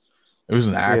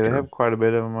actor. Yeah, they have quite a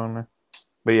bit of them on there.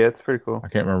 But yeah, it's pretty cool. I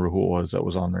can't remember who it was that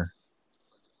was on there.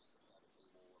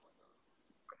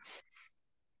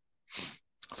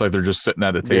 It's like they're just sitting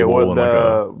at a table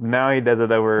now he does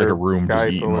it over like a room, Skype, just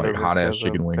eating like hot ass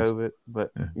chicken wings. COVID, but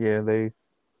yeah, they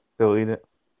still eat it.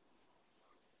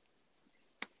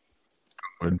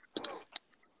 Good.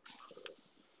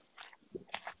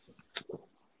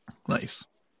 Nice.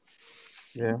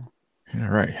 Yeah. All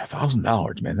right,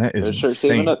 $1,000, man. That is insane.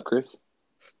 Saving up, Chris.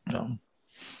 No.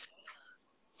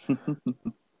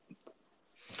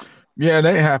 Yeah, it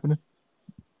ain't happening.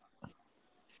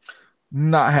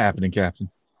 Not happening, Captain.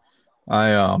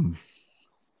 I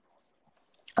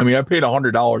paid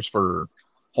 $100 for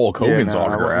Hulk Hogan's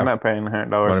autograph. I'm not paying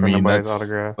 $100 for nobody's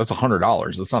autograph. That's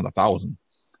 $100. That's not $1,000.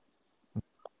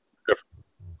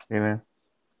 You know,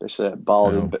 especially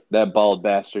that bald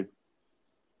bastard.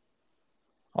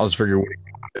 I'll just figure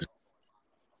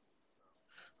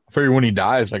when he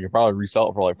dies, I could probably resell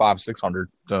it for like $500-$600.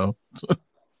 So,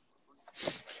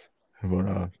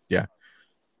 but yeah.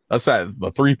 That's the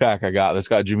 3-pack I got. That's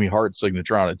got Jimmy Hart's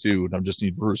signature on it too, and I just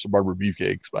need Bruce Barber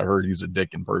Beefcakes. But I heard he's a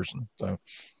dick in person, so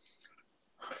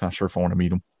not sure if I want to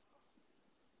meet him.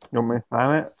 You want me to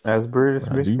sign it as Bruce?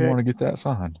 I do want to get that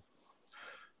signed.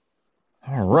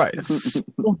 All right.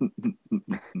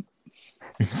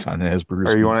 Sign it as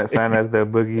Bruce. Or you want it signed as the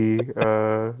Boogie?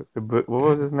 What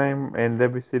was his name in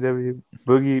WCW?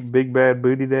 Boogie Big Bad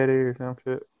Booty Daddy or some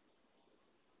shit.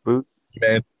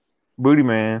 Booty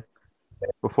Man.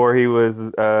 Before he was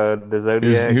the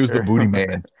Zodiac. He was the Booty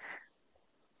Man.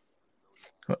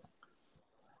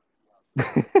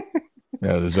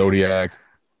 Yeah, the Zodiac.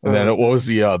 And then it was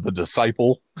the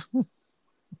Disciple.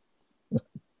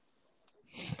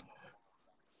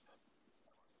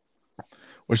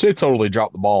 Which they totally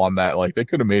dropped the ball on that. Like, they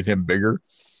could have made him bigger,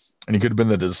 and he could have been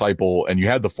the Disciple, and you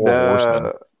had the Four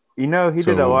Horsemen. He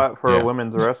did a lot for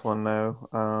women's wrestling,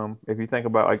 though. If you think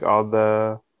about, like, all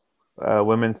the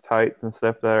women's tights and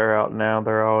stuff that are out now,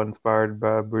 they're all inspired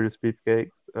by Brutus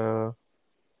Beefcake's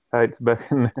tights back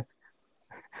in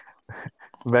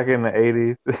the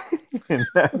 80s and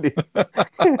 90s.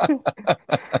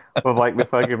 With, like, the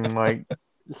fucking, like,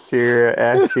 sheer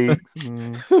ass cheeks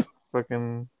and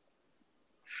fucking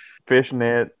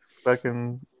fishnet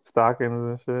fucking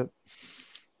stockings and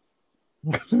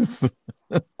shit.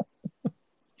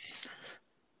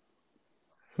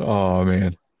 Oh,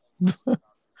 man.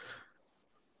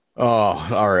 Oh,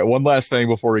 all right. One last thing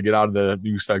before we get out of the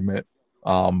news segment,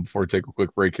 before we take a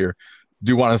quick break here.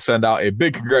 Do want to send out a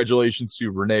big congratulations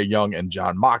to Renee Young and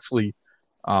Jon Moxley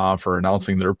for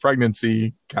announcing their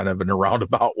pregnancy kind of in a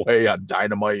roundabout way on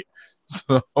Dynamite.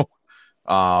 So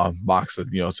Moxley,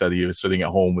 said he was sitting at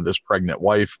home with his pregnant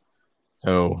wife.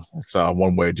 So that's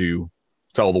one way to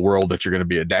tell the world that you're going to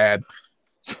be a dad.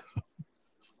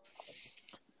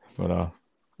 But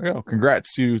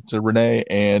congrats to Renee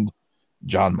and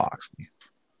Jon Moxley,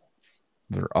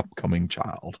 their upcoming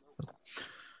child.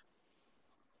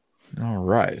 All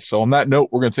right. So on that note,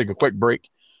 we're going to take a quick break.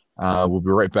 We'll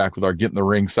be right back with our Get in the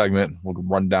Ring segment. We'll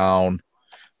run down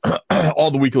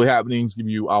all the weekly happenings, give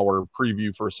you our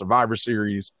preview for Survivor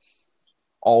Series,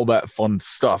 all that fun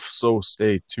stuff. So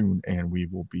stay tuned, and we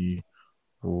will be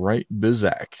right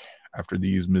back after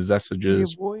these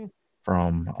messages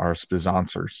from our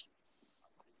sponsors.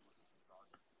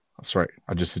 That's right.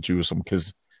 I just hit you with some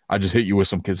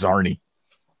Kizarny.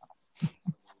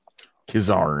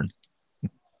 Kizarn.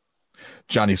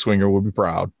 Johnny Swinger will be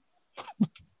proud.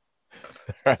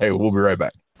 All right, we'll be right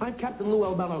back. I'm Captain Lou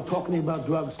Albano talking to you about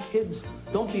drugs. Kids,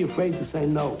 don't be afraid to say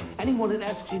no. Anyone that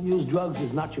asks you to use drugs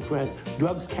is not your friend.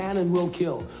 Drugs can and will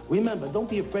kill. Remember, don't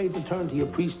be afraid to turn to your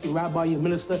priest, your rabbi, your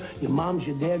minister, your moms,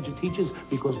 your dads, your teachers,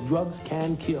 because drugs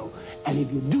can kill. And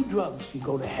if you do drugs, you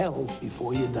go to hell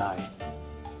before you die.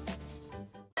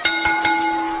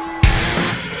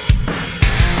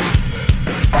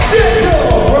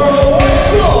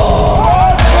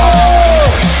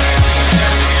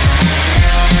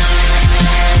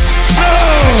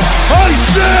 I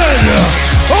said,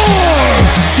 are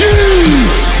you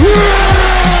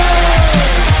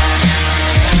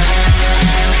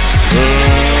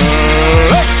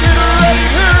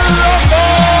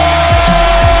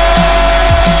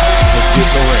Let's get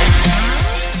the ring.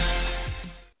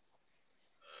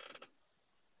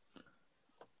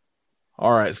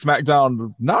 All right,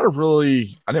 SmackDown.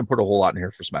 I didn't put a whole lot in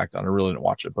here for SmackDown. I really didn't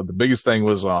watch it, but the biggest thing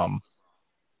was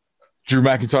Drew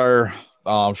McIntyre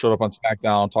showed up on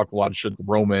SmackDown, talked a lot of shit to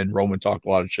Roman. Roman talked a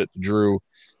lot of shit to Drew.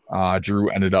 Drew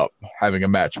ended up having a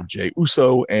match with Jey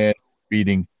Uso and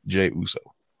beating Jey Uso.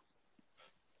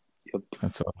 Yep.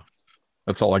 That's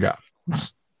all I got.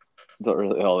 That's not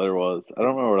really all there was. I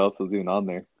don't remember what else was even on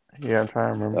there. Yeah, I'm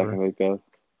trying to I remember. can think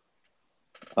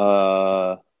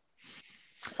of.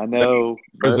 I know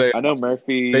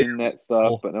Murphy and that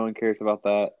stuff, but no one cares about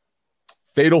that.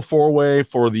 Fatal 4-way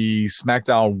for the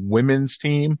SmackDown women's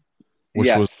team, which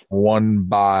was won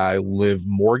by Liv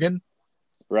Morgan.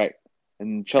 Right.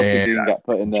 And Chelsea Green got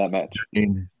put into that match.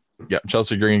 Yeah,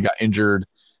 Chelsea Green got injured.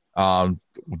 The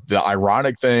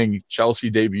ironic thing, Chelsea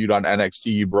debuted on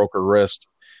NXT, broke her wrist,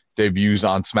 debuts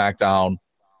on SmackDown,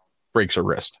 breaks her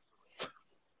wrist.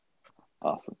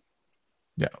 Awesome.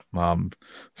 Yeah.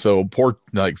 So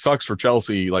sucks for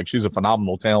Chelsea. Like, she's a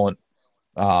phenomenal talent.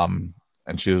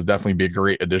 And she'll definitely be a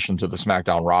great addition to the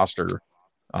SmackDown roster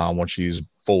when she's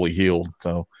fully healed.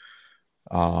 So,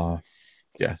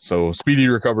 so speedy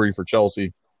recovery for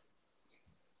Chelsea.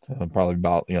 Probably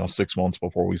about 6 months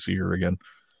before we see her again.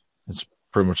 It's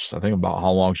pretty much, I think, about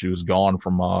how long she was gone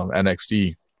from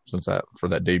NXT for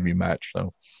that debut match.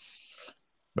 So,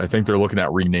 but I think they're looking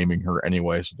at renaming her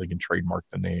anyway, so they can trademark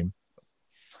the name.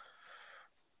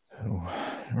 All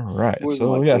right.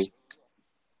 So yes.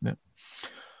 Yeah.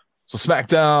 So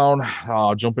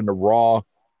SmackDown, jump into Raw.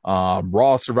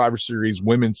 Raw Survivor Series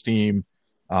women's team.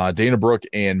 Dana Brooke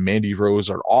and Mandy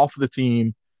Rose are off the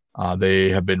team. They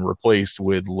have been replaced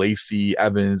with Lacey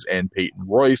Evans and Peyton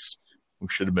Royce, who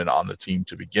should have been on the team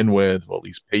to begin with. Well, at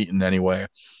least Peyton anyway.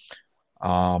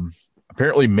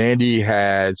 Apparently Mandy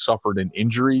had suffered an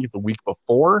injury the week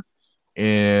before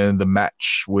in the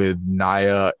match with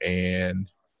Nia, and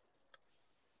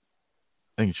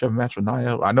I think she had a match with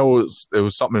Nia. I know it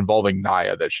was something involving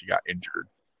Nia that she got injured.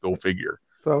 Go figure.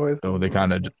 So they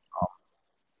kind of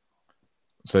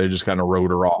they just kind of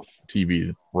wrote her off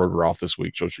TV, wrote her off this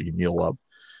week so she can heal up.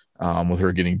 With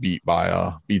her getting beat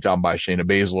down by Shayna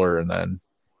Baszler, and then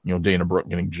Dana Brooke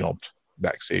getting jumped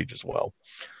backstage as well.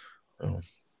 So,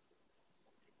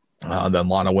 then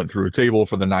Lana went through a table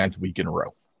for the 9th week in a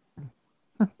row.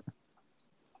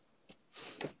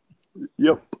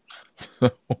 Yep.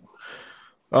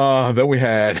 Then we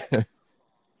had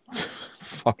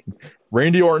fucking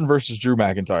Randy Orton versus Drew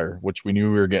McIntyre, which we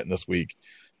knew we were getting this week.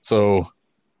 So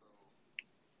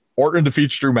Orton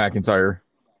defeats Drew McIntyre,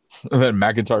 and then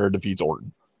McIntyre defeats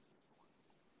Orton.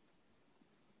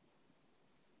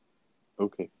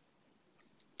 Okay.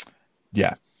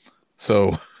 Yeah.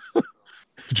 So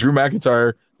Drew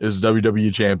McIntyre is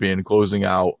WWE champion, closing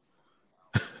out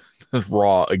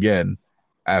Raw again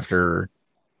after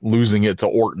losing it to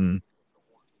Orton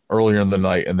earlier in the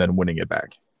night and then winning it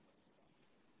back.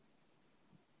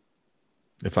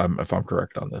 If I'm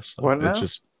correct on this. So what now? it's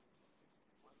just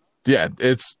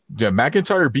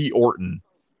McIntyre beat Orton.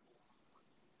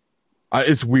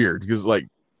 It's weird because it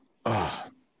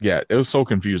was so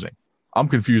confusing. I'm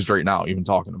confused right now even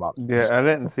talking about it. Yeah, I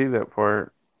didn't see that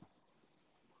part.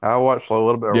 I watched a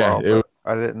little bit of Raw, but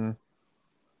I didn't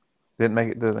make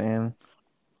it to the end.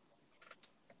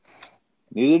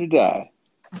 Neither did I.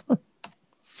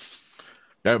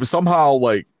 Yeah, but somehow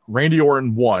Randy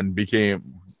Orton won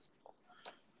became.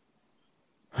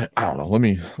 I don't know. Let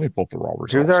me pull up the Raw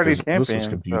results. He was already champion. This is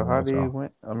confusing. So how do you win?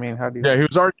 I mean, how do you? Yeah,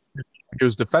 he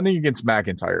was defending against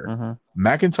McIntyre. Mm-hmm.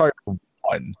 McIntyre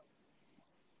won,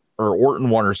 or Orton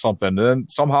won, or something. And then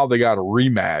somehow they got a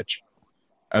rematch,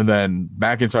 and then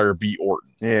McIntyre beat Orton.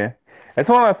 Yeah, it's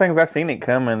one of those things. I've seen it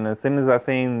coming as soon as I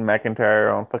seen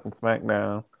McIntyre on fucking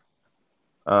SmackDown.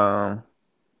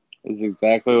 This is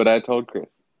exactly what I told Chris.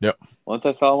 Yep. Once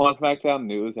I saw him on SmackDown, I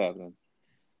knew it was happening.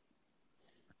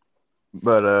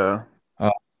 But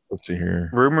Let's see here.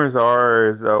 Rumors are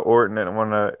is Orton didn't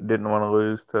want to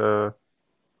lose to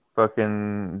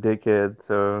fucking Dickhead,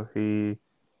 so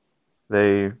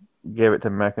they gave it to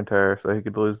McIntyre so he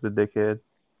could lose to Dickhead.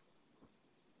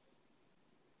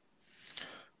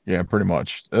 Yeah, pretty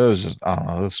much. It was just, I don't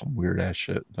know, that's some weird ass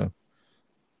shit.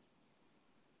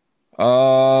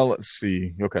 Let's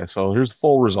see. Okay, so here's the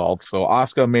full results. So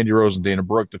Asuka, Mandy Rose, and Dana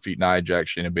Brooke defeat Nia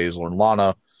Jax, Shayna Baszler, and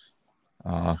Lana.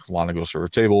 Lana goes to her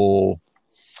table.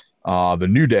 The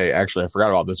New Day, actually, I forgot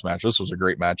about this match. This was a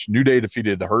great match. New Day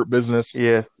defeated the Hurt Business.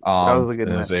 Yes, that was a good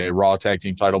match. It was a Raw Tag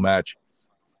Team title match.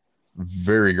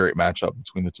 Very great matchup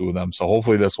between the two of them. So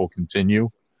hopefully this will continue,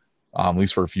 at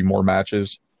least for a few more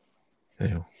matches. They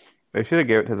should have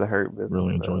gave it to the Hurt Business.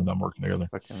 Really enjoyed them working together.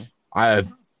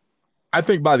 I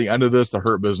think by the end of this, the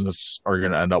Hurt Business are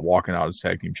going to end up walking out as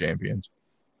tag team champions,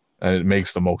 and it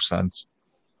makes the most sense.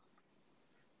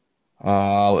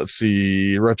 Let's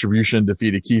see. Retribution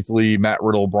defeated Keith Lee, Matt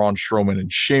Riddle, Braun Strowman,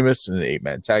 and Sheamus in an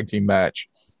 8-man tag team match.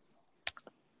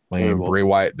 Bray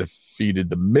Wyatt defeated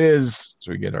The Miz,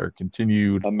 so we get our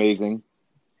continued amazing.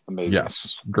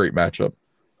 Yes, great matchup.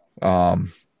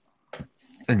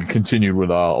 And continued with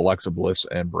Alexa Bliss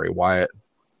and Bray Wyatt.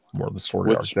 More of the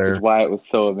story arc there. Which Wyatt was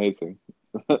so amazing.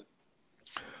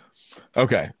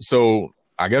 Okay, so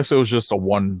I guess it was just a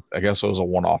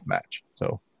one-off match.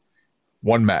 So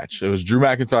one match. It was Drew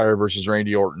McIntyre versus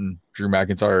Randy Orton. Drew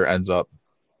McIntyre ends up.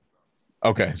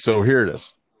 Okay, so here it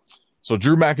is. So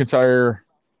Drew McIntyre,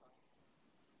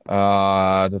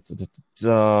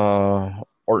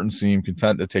 Orton seemed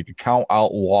content to take a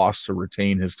count-out loss to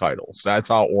retain his title. So that's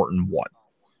how Orton won.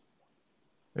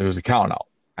 It was a count-out.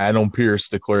 Adam Pearce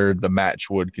declared the match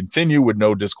would continue with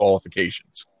no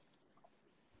disqualifications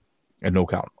and no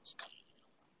countouts.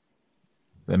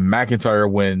 Then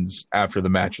McIntyre wins after the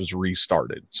match is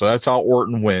restarted. So that's how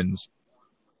Orton wins.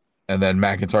 And then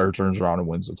McIntyre turns around and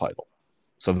wins the title.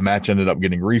 So the match ended up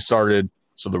getting restarted.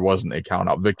 So there wasn't a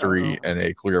count-out victory and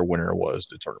a clear winner was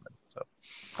determined. So,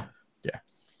 yeah.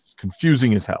 It's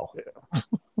confusing as hell. Yeah.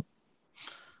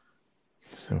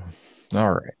 So,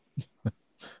 all right.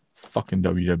 Fucking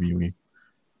WWE.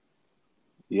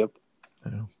 Yep.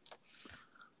 Yeah.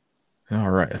 All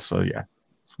right. So, yeah.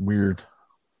 Weird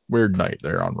night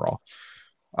there on Raw.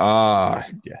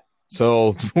 Yeah.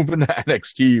 So, moving to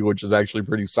NXT, which is actually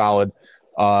pretty solid.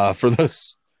 For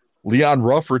this, Leon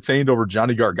Ruff retained over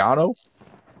Johnny Gargano.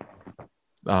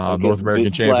 North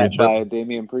American Championship. By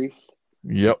Damian Priest.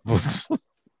 Yep.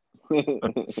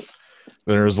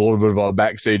 There's a little bit of a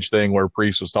backstage thing where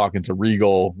Priest was talking to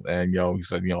Regal, and he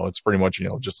said, it's pretty much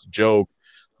just a joke,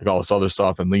 like all this other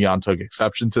stuff. And Leon took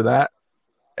exception to that,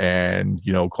 and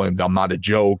claimed I'm not a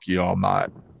joke. I'm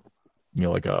not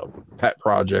like a pet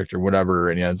project or whatever.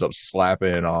 And he ends up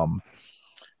slapping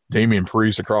Damian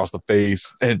Priest across the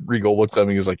face, and Regal looks at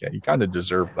me and he's like, yeah, you kind of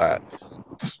deserve that.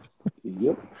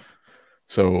 Yep.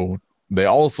 So they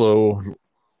also,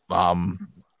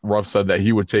 Ruff said that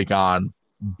he would take on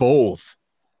both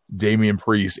Damian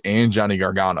Priest and Johnny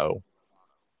Gargano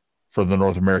for the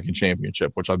North American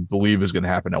Championship, which I believe is going to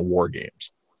happen at War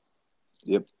Games.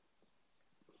 Yep.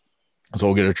 So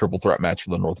we'll get a triple threat match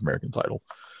for the North American title.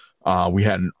 We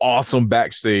had an awesome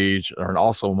backstage, or an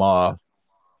awesome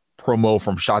promo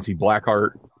from Shotzi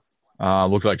Blackheart.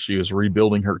 Looked like she was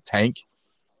rebuilding her tank.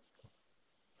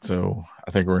 So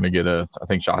I think we're going to get I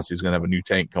think Shotzi's going to have a new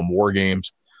tank come War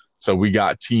Games. So we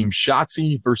got Team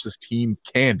Shotzi versus Team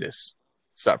Candice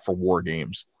set for War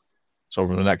Games. So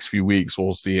over the next few weeks,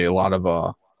 we'll see a lot of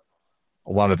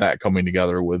that coming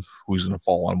together with who's going to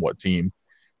fall on what team.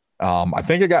 I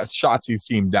think I got Shotzi's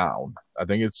team down. I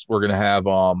think we're going to have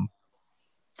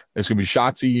it's going to be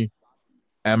Shotzi,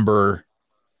 Ember.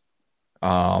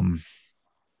 Who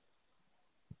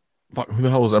the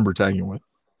hell was Ember tagging with?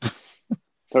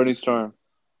 Toni Storm.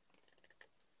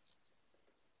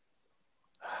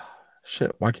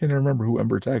 Shit, why can't I remember who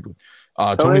Ember tagged with?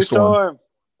 Toni Storm.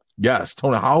 Yes,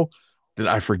 Toni. How did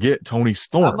I forget Toni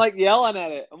Storm? I'm like yelling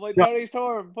at it. I'm like, Toni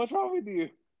Storm, what's wrong with you?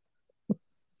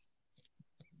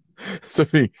 So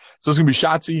it's going to be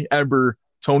Shotzi, Ember,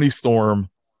 Toni Storm,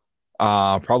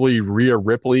 probably Rhea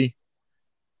Ripley.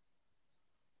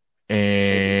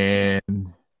 And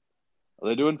are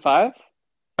they doing 5?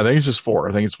 I think it's just 4.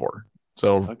 I think it's 4.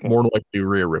 So more than likely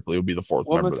Rhea Ripley will be the 4th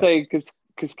member. I'm going to say,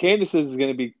 because Candice is going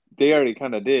to be, they already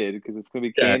kind of did, because it's going to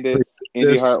be Candice,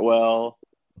 Indy Hartwell,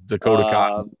 Dakota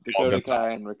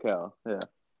Kai, and Raquel.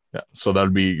 Yeah. So that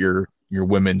would be your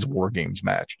women's War Games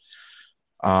match.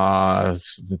 We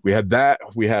had that.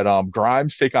 We had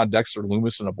Grimes take on Dexter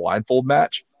Lumis in a blindfold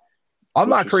match. I'm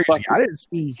not crazy. I didn't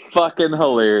see. Fucking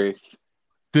hilarious.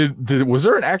 Was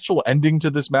there an actual ending to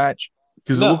this match?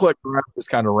 because it looked like Grimes just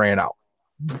kind of ran out.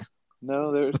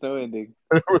 No, there was no ending.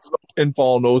 There was no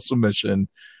pinfall, no submission.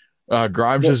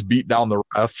 Grimes just beat down the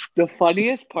ref. The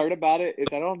funniest part about it is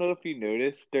I don't know if you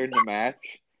noticed during the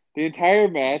match, the entire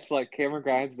match, like Cameron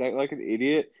Grimes acting like an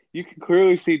idiot. You can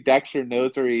clearly see Dexter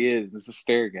knows where he is and is just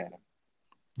staring at him.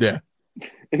 Yeah.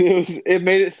 And it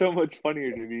made it so much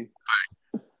funnier to me.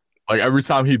 Like every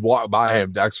time he'd walk by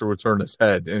him, Dexter would turn his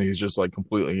head and he's just like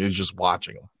he's just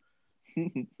watching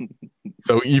him.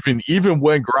 So even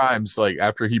when Grimes, like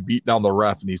after he beat down the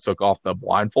ref and he took off the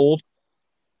blindfold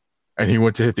and he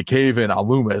went to hit the cave in on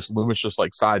Loomis just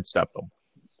like sidestepped him.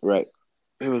 Right.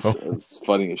 It was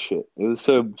funny as shit. It was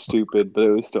so stupid, but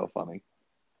it was still funny.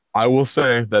 I will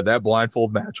say that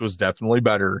blindfold match was definitely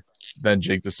better than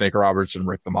Jake the Snake Roberts and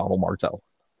Rick the Model Martel.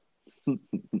 I'm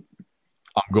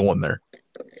going there.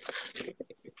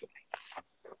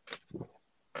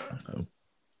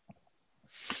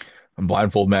 And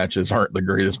blindfold matches aren't the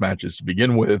greatest matches to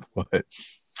begin with, but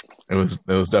it was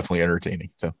definitely entertaining.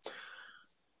 So,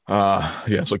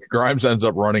 so Grimes ends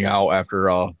up running out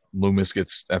after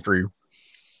Loomis after he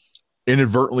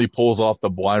inadvertently pulls off the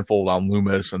blindfold on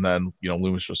Loomis, and then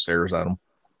Loomis just stares at him.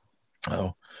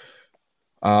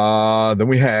 Then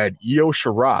we had Io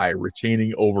Shirai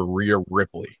retaining over Rhea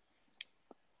Ripley.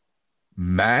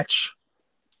 Match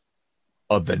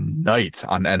of the night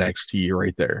on NXT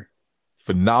right there.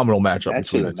 Phenomenal matchup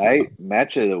between the two.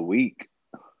 Match of the week.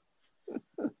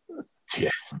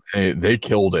 Yeah, they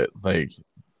killed it. Like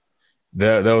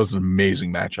that was an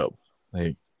amazing matchup.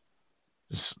 Like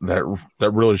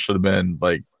that really should have been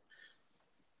like,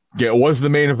 it was the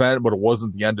main event, but it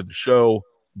wasn't the end of the show.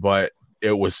 But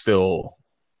it was still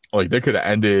like they could have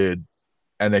ended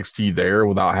NXT there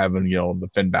without having the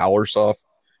Finn Balor stuff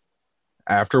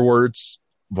afterwards.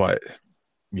 But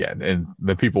yeah, and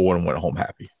the people wouldn't went home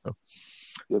happy. So.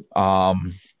 Yep.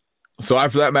 So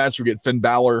after that match, we get Finn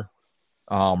Balor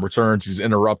returns. He's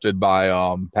interrupted by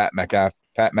Pat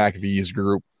McAfee's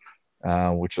group,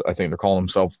 which I think they're calling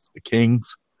themselves the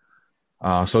Kings.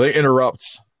 So they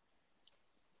interrupt,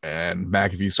 and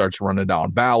McAfee starts running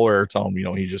down Balor, telling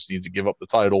him he just needs to give up the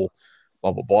title,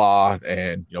 blah blah blah.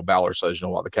 And Balor says,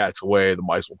 while the cat's away, the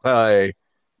mice will play.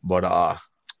 But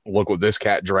look what this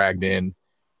cat dragged in.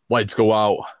 Lights go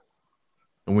out,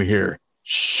 and we hear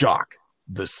shock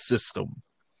the system.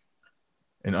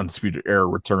 And Undisputed Era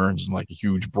returns, and like a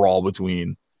huge brawl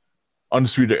between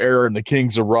Undisputed Era and the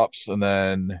Kings erupts. And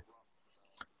then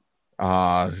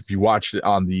if you watched it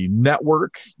on the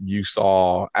network, you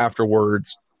saw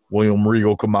afterwards William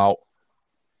Regal come out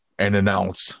and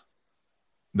announce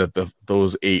that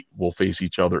those 8 will face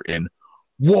each other in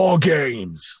War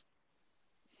Games.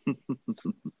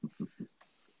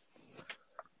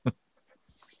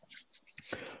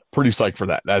 Pretty psyched for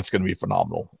that. That's going to be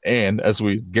phenomenal. And as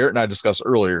Garrett and I discussed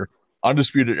earlier,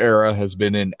 Undisputed Era has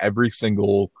been in every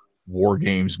single War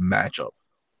Games matchup.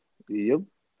 Yep.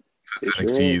 Since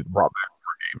NXT brought back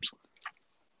War Games.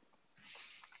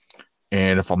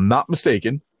 And if I'm not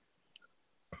mistaken,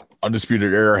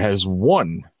 Undisputed Era has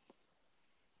won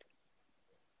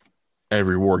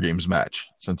every War Games match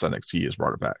since NXT has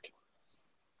brought it back.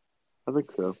 I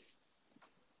think so.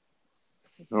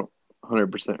 I don't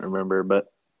 100% remember, but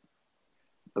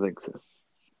I think so.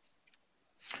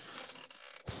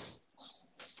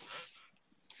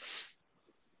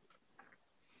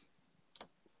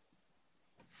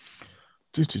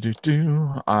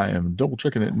 I am double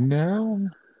checking it now.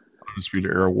 Undisputed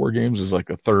Era War Games is like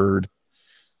the third.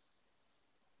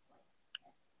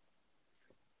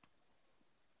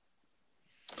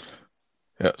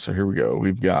 Yeah, so here we go.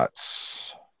 We've got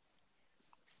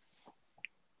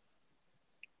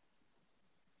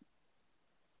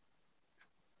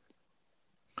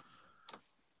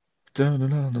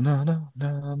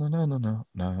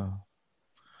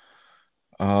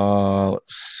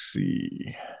let's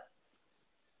see.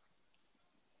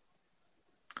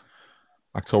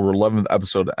 October 11th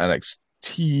episode of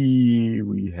NXT.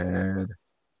 We had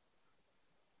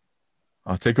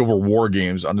TakeOver War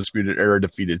Games. Undisputed Era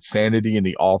defeated Sanity and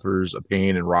the Authors of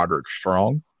Pain and Roderick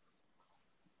Strong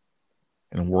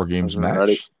in a War Games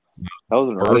match. That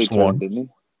was the first one, didn't he?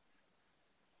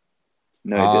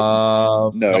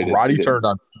 No, he didn't. No, Roddy turned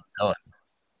on Pete Dunne.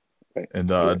 Right. And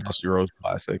Dusty Rhodes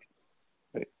Classic.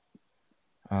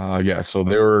 Right. So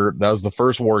that was the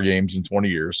first War Games in 20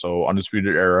 years. So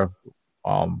Undisputed Era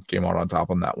came out on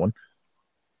top on that one.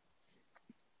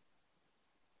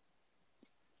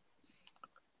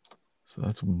 So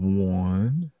that's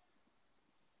one.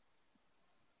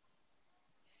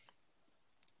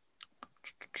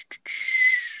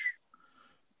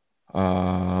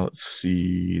 Let's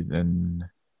see. Then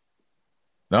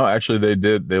No, actually they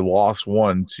did. They lost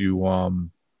one to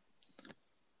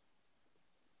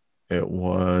it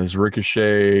was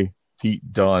Ricochet,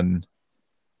 Pete Dunne,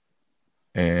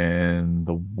 and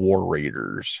the War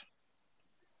Raiders.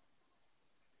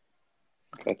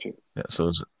 Gotcha. Yeah, so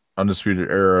it's Undisputed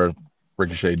Era,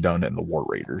 Ricochet, Dunne, and the War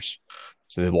Raiders.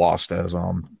 So they lost as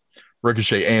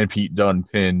Ricochet and Pete Dunne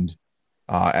pinned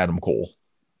Adam Cole.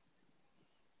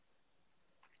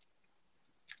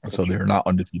 Gotcha. So they're not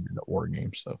undefeated at War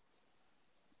Games. So,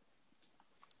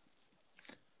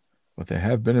 but they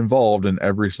have been involved in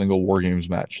every single War Games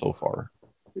match so far.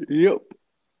 Yep.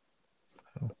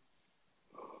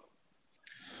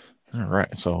 All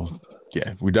right. So,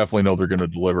 yeah, we definitely know they're going to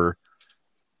deliver.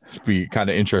 It'd be kind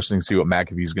of interesting to see what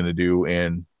McAfee's going to do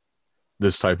in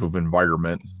this type of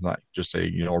environment, not just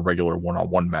a regular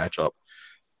one-on-one matchup.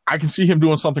 I can see him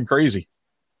doing something crazy.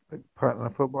 Like punting the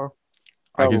football?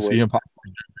 Probably. I can see him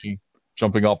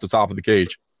jumping off the top of the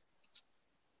cage.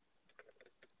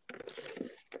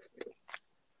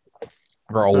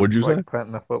 Carl, what'd you say?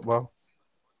 Punting the football.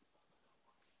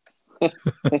 That's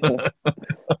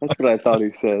what I thought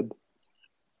he said.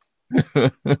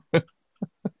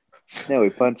 No, he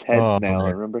punts heads now,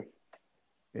 man. Remember?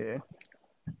 Yeah.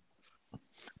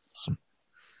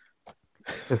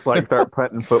 It's like start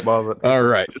punting footballs. All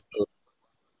right.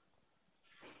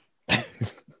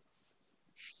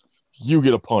 You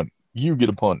get a punt. You get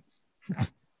a punt.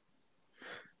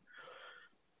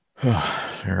 All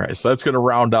right. So that's going to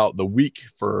round out the week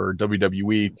for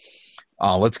WWE.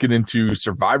 Let's get into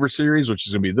Survivor Series, which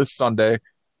is going to be this Sunday.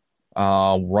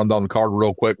 We'll run down the card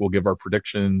real quick. We'll give our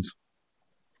predictions.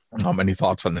 Any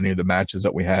thoughts on any of the matches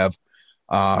that we have?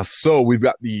 So we've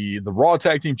got the Raw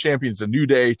Tag Team Champions, The New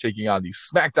Day, taking on the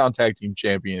SmackDown Tag Team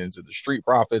Champions of the Street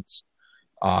Profits.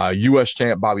 U.S.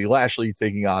 Champ Bobby Lashley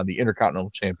taking on the Intercontinental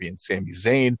Champion Sami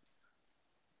Zayn.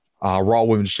 Raw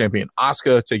Women's Champion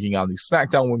Asuka taking on the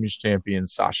SmackDown Women's Champion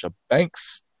Sasha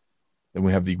Banks. Then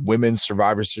we have the Women's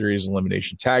Survivor Series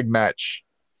Elimination Tag Match,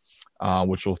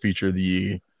 which will feature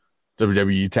the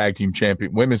WWE Tag Team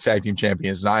Champion, Women's Tag Team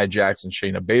Champions Nia Jax and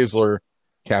Shayna Baszler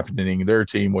captaining their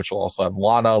team, which will also have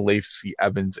Lana, Lacey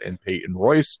Evans, and Peyton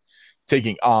Royce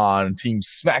taking on Team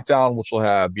SmackDown, which will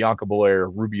have Bianca Belair,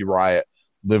 Ruby Riott,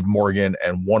 Liv Morgan,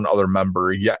 and one other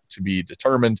member yet to be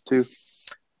determined. Two.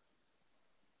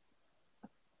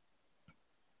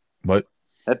 What?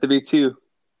 Had to be two.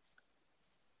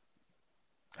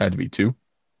 Had to be two?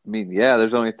 I mean, yeah,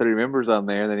 there's only 3 members on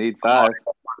there. They need 5.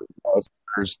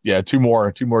 Yeah, two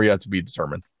more yet to be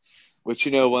determined. Which,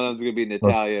 one of them's going to be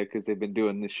Natalya because they've been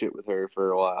doing this shit with her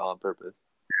for a while on purpose.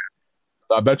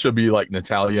 I bet you it'll be like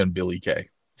Natalya and Billie Kay.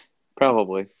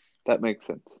 Probably. That makes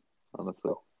sense,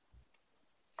 honestly.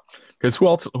 Because who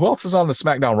else is on the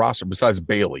SmackDown roster besides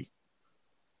Bayley?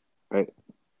 Right.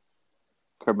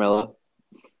 Carmella.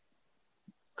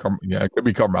 Yeah, it could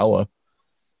be Carmella.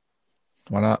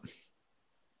 Why not?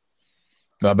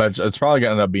 I bet it's probably going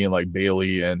to end up being like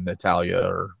Bayley and Natalya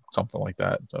or something like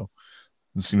that. So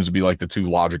it seems to be like the 2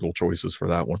 logical choices for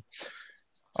that one.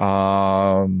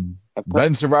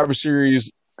 Then Survivor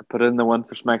Series. I put in the one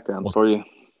for SmackDown for you.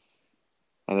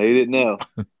 I know you didn't know,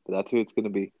 but that's who it's going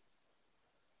to be.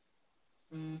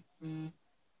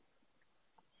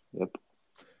 Yep.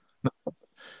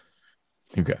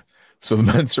 Okay. So the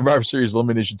Men's Survivor Series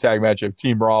Elimination Tag Match of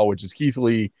Team Raw, which is Keith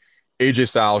Lee, AJ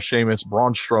Styles, Sheamus,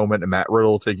 Braun Strowman, and Matt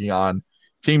Riddle taking on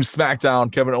Team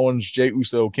SmackDown, Kevin Owens, Jey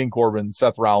Uso, King Corbin,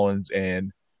 Seth Rollins,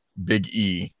 and Big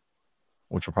E,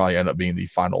 which will probably end up being the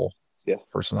final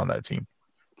person on that team.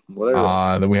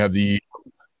 Then we have the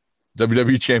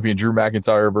WWE Champion Drew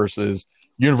McIntyre versus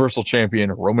Universal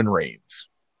Champion Roman Reigns,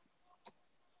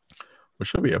 which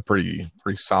should be a pretty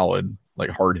solid, like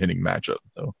hard-hitting matchup,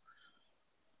 though.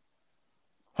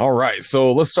 All right,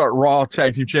 so let's start Raw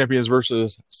Tag Team Champions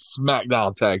versus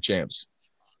SmackDown Tag Champs.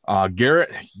 Garrett,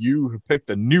 you picked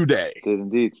the New Day. Did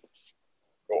indeed.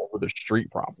 Go over the Street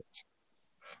Profits.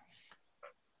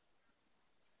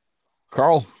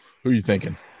 Carl, who are you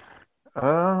thinking?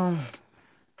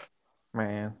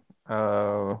 Man,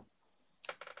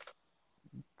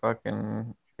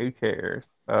 fucking who cares?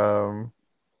 I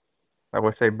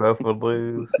wish they both would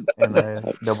lose in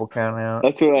a double count out.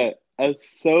 That's what I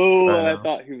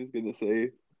thought he was going to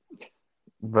say.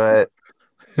 But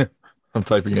I'm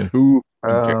typing in who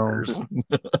cares.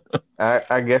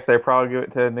 I guess they probably give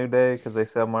it to a New Day because they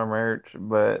sell more merch,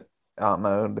 but I don't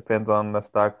know. It depends on the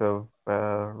stock of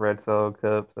Red Solo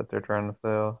cups that they're trying to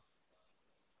sell.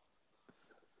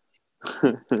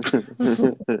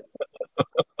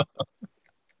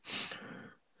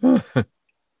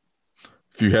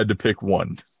 If you had to pick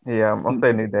one. Yeah, I'll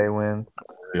say New Day wins.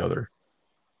 The other.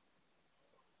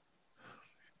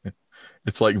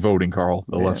 It's like voting, Carl,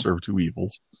 the Yeah. lesser of two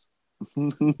evils.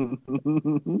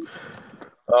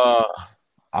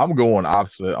 I'm going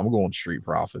opposite. I'm going Street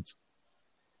Profits.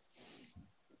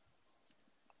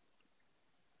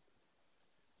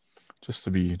 Just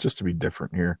to be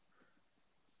different here.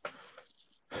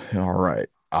 All right.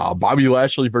 Bobby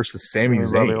Lashley versus Sami Bobby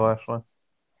Zayn.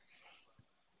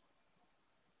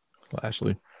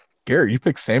 Lashley. Garrett, you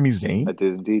picked Sami Zayn? I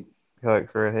did indeed. He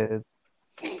likes redheads.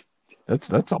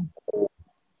 That's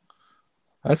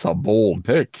a bold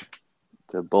pick.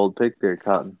 It's a bold pick there,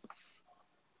 Cotton.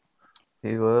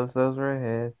 He loves those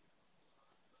redheads.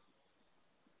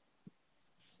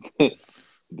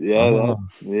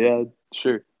 Yeah,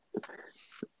 sure.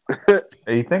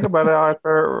 You think about it, our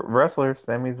favorite wrestlers,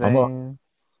 Sami Zayn,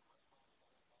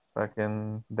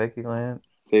 fucking Becky Lynch.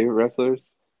 Favorite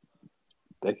wrestlers?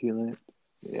 Becky Lynch.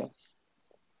 Yeah.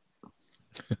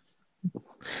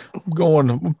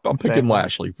 I'm picking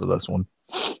Lashley for this one.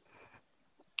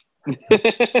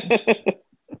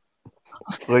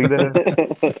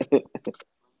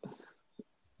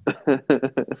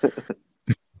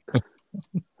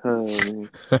 All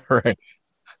right.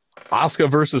 Asuka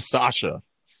versus Sasha.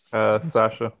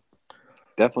 Sasha.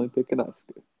 Definitely picking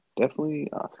Asuka. Definitely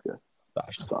Asuka.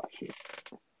 Sasha.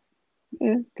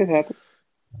 Yeah, could happen.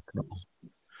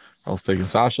 I was taking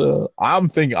Sasha. I'm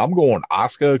going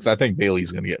Asuka because I think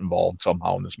Bayley's going to get involved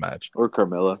somehow in this match. Or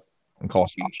Carmella. And call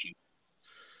Sasha.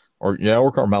 Or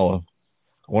Carmella.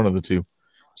 One of the two.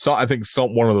 So I think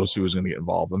one of those two is going to get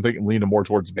involved. I'm thinking leaning more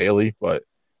towards Bayley, but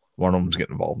one of them's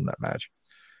getting involved in that match.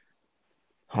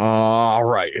 All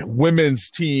right. Women's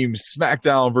team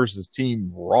SmackDown versus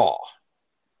Team Raw.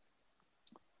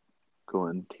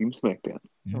 Going Team SmackDown.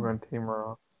 I'm going Team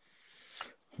Raw.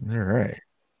 All right.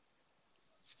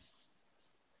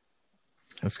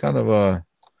 It's kind of a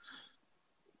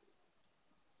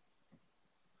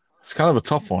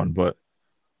tough one, but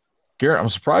Garrett, I'm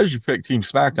surprised you picked Team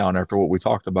SmackDown after what we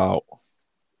talked about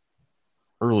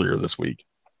earlier this week.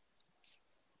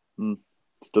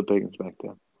 Still picking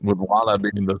SmackDown. With Lana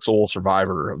being the sole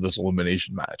survivor of this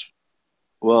elimination match.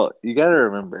 Well, you got to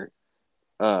remember,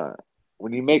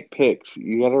 when you make picks,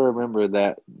 you got to remember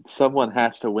that someone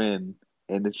has to win,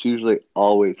 and it's usually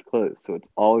always close. So it's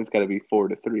always got to be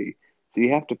 4-3. So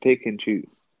you have to pick and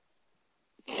choose.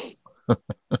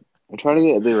 I'm trying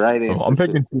to get the right answer.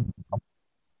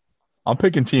 I'm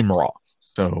picking Team Raw.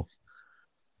 So,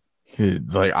 you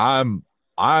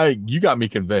got me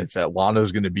convinced that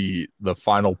Lana's going to be the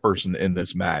final person in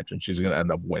this match, and she's going to end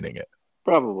up winning it.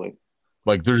 Probably.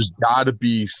 Like, there's got to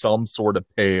be some sort of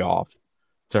payoff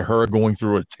to her going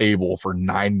through a table for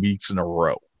 9 weeks in a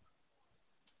row.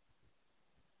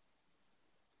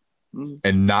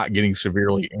 And not getting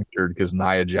severely injured because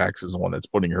Nia Jax is the one that's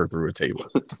putting her through a table.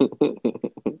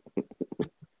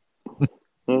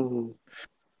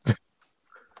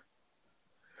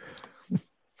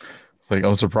 Like,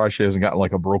 I'm surprised she hasn't gotten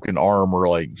like a broken arm or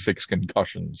like 6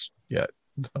 concussions yet.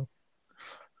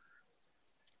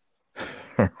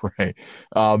 All right.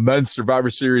 Men's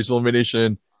Survivor Series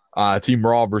elimination. Team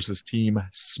Raw versus Team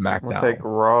SmackDown. We'll take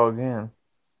Raw again.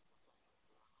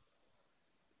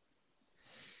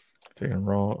 Taking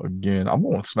Raw again. I'm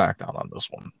going SmackDown on this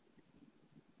one.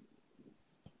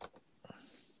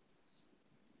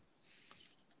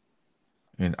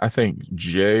 And I think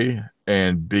Jay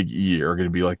and Big E are going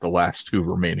to be like the last two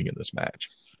remaining in this match.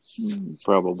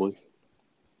 Probably.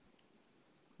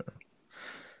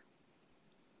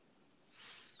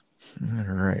 All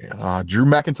right. Drew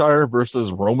McIntyre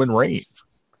versus Roman Reigns.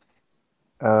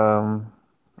 I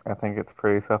think it's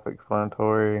pretty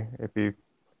self-explanatory. If you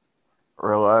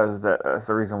realize that that's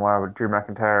the reason why Drew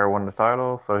McIntyre won the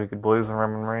title, so he could lose in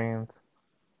Roman Reigns.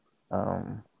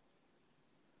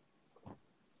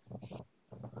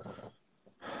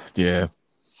 Yeah.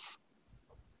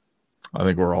 I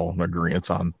think we're all in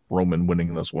agreement on Roman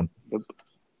winning this one. Yep.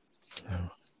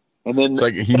 And then, it's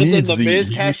like he needs the Miz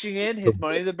cashing in his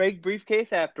Money in the Bank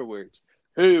briefcase afterwards.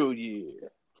 Hell yeah.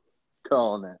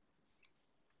 Calling that.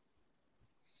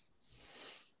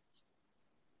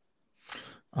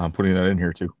 I'm putting that in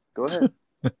here too. Go ahead.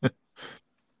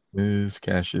 Miz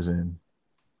cashes in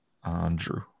on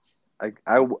Drew. I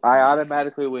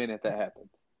automatically win if that happens.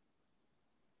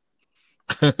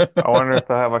 I wonder if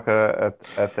they'll have like a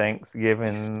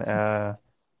Thanksgiving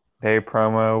Day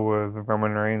promo with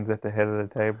Roman Reigns at the head of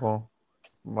the table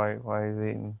while he's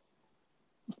eating.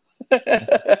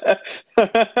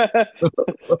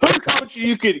 Who told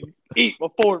you could eat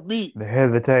before me? The head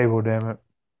of the table, damn it.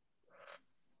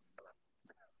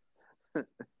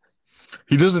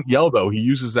 He doesn't yell though. He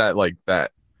uses that like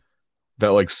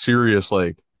serious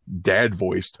like dad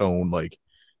voice tone. Like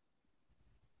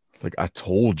Like, I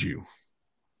told you,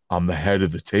 I'm the head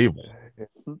of the table.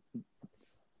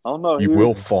 I don't know. You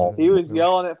will fall. He was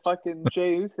yelling at fucking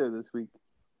Jey Uso this week.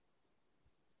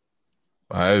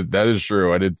 That is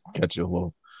true. I did catch a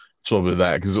little bit of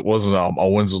that because it wasn't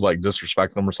Owens was like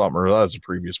disrespecting him or something, or that was the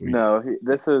previous week. No, he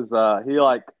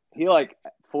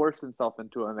forced himself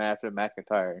into a match with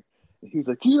McIntyre. He was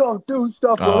like, "You don't do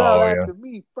stuff without asking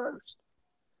me first.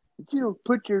 You don't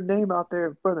put your name out there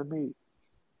in front of me."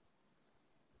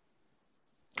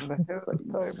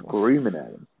 Like, screaming at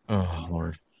him. Oh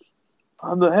Lord!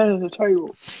 I'm the head of the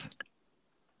table.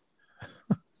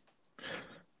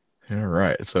 All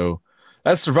right, so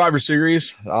that's Survivor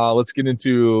Series. Let's get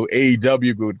into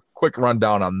AEW. Good quick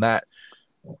rundown on that.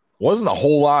 Wasn't a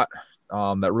whole lot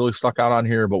that really stuck out on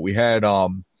here, but we had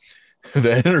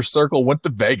the Inner Circle went to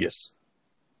Vegas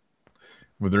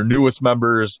with their newest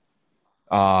members,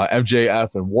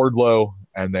 MJF and Wardlow,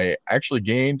 and they actually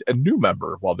gained a new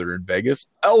member while they're in Vegas.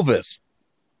 Elvis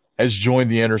has joined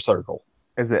the Inner Circle.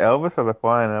 Is it Elvis or the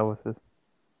Flying Elvises?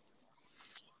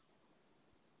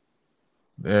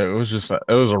 Yeah, it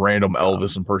was a random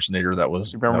Elvis impersonator that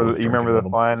was. You remember the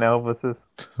Flying Elvises?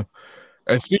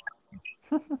 And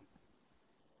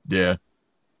yeah.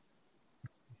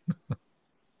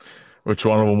 Which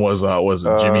one of them was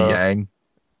it Jimmy Yang?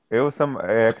 It was some.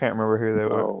 I can't remember who they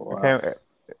were.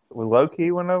 Was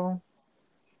Low-Ki one of them?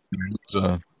 It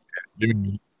was,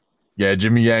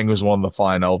 Jimmy Yang was one of the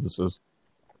Flying Elvises.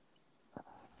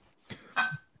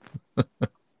 It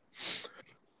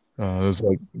was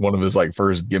like one of his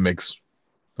first gimmicks.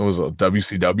 It was a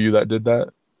WCW that did that,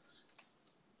 or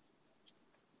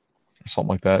something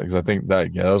like that. Because I think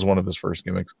that was one of his first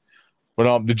gimmicks.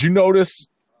 But did you notice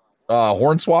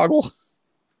Hornswoggle?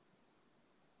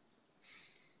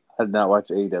 I did not watch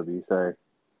AEW. Sorry,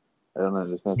 I don't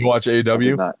understand. You watch AEW? I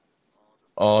did not.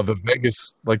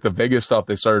 The Vegas stuff.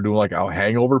 They started doing like a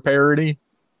Hangover parody.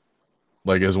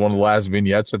 Like, as one of the last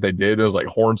vignettes that they did, it was like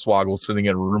Hornswoggle sitting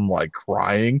in a room like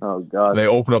crying. Oh God! And they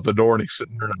open up the door and he's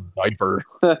sitting there in a diaper.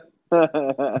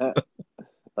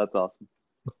 That's awesome.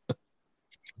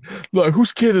 Like,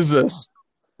 whose kid is this?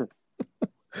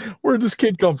 Where did this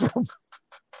kid come from?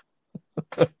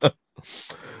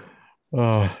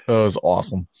 That was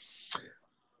awesome.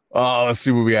 Let's see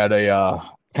what we had. A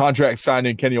contract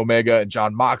signing, Kenny Omega and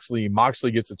Jon Moxley. Moxley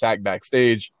gets attacked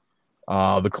backstage.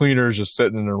 The cleaner's just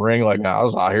sitting in the ring like, I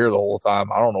was out here the whole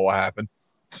time. I don't know what happened.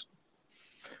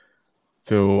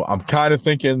 So I'm kind of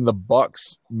thinking the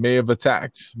Bucks may have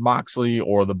attacked Moxley,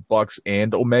 or the Bucks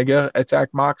and Omega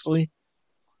attacked Moxley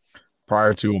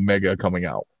prior to Omega coming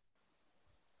out.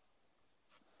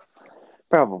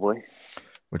 Probably.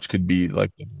 Which could be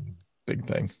like the big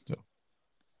thing. So.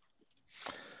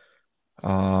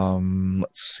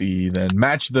 Let's see then.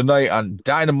 Match of the night on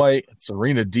Dynamite.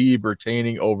 Serena Deeb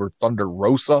retaining over Thunder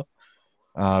Rosa.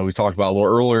 We talked about a little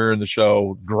earlier in the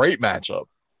show. Great matchup.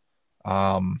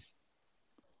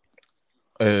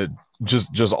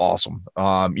 Just awesome.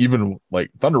 Even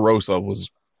like Thunder Rosa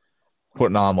was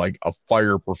putting on like a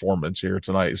fire performance here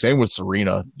tonight. Same with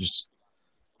Serena. Just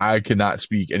I cannot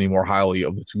speak any more highly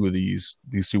of the two of these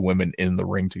two women in the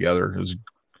ring together. It was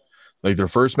like their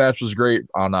first match was great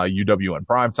on UWN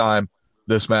Primetime.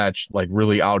 This match like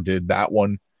really outdid that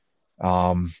one.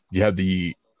 You had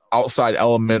the outside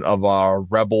element of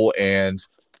Rebel and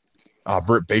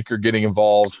Britt Baker getting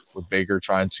involved, with Baker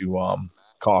trying to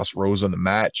cost Rosa in the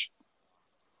match.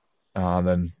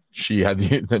 Then she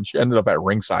ended up at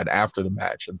ringside after the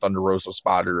match, and Thunder Rosa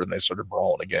spotted her, and they started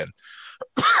brawling again.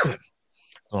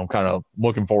 So I'm kind of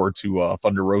looking forward to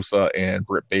Thunder Rosa and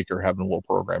Britt Baker having a little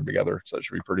program together. So it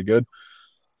should be pretty good.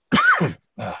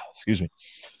 Excuse me.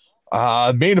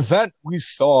 Main event, we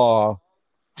saw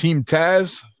Team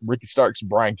Taz, Ricky Starks and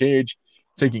Brian Cage,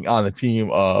 taking on the team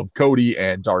of Cody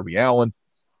and Darby Allin.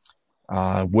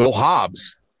 Will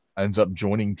Hobbs ends up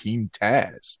joining Team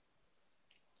Taz.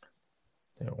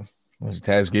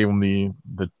 Taz gave him the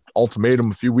ultimatum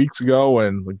a few weeks ago,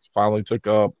 and we finally took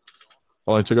up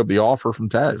the offer from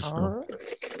Taz. So.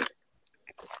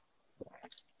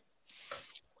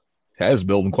 Taz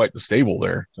building quite the stable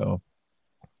there. So,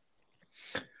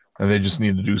 and they just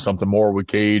need to do something more with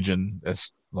Cage and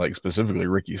like specifically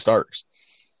Ricky Starks.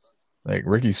 Like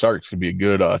Ricky Starks could be a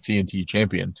good TNT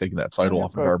champion, taking that title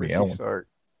off of Darby Allin.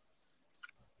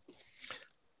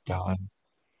 God.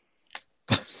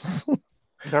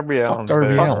 Darby Allin.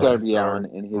 Darby Allin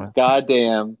and his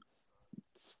goddamn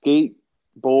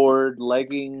skateboard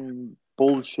legging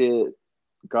bullshit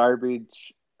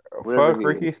garbage. Fuck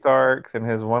Ricky Starks and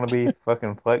his wannabe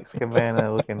fucking Flex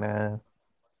Cabana looking ass.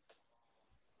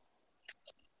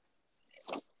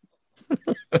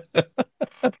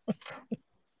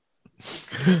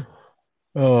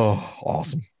 Oh,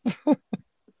 awesome.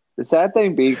 The sad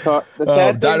thing,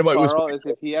 Dynamite was Carl, is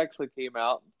if he actually came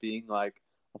out being like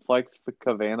a Flex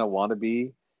Cavana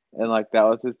wannabe, and like that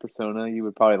was his persona, you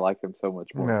would probably like him so much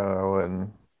more. No, I wouldn't.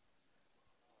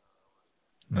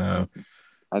 No,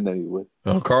 I know you would.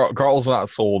 no. Carl's not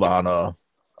sold on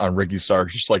Ricky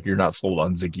Starks, just like you're not sold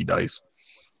on Zicky Dice.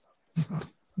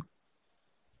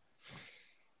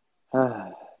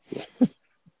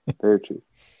 Very true.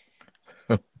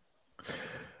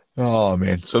 Oh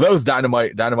man, so that was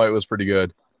Dynamite. Dynamite was pretty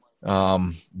good.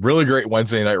 Really great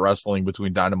Wednesday night wrestling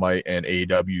between Dynamite and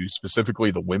AEW,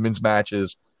 specifically the women's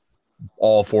matches.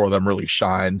 All four of them really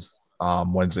shined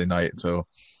Wednesday night. So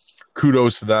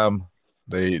kudos to them.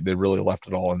 They really left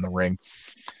it all in the ring.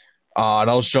 And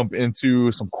I'll just jump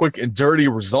into some quick and dirty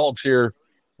results here.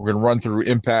 We're going to run through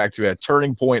Impact. We had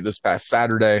Turning Point this past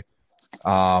Saturday.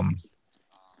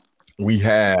 We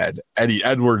had Eddie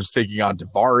Edwards taking on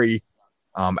Daivari.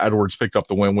 Edwards picked up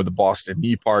the win with the Boston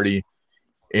Knee Party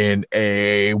in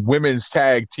a women's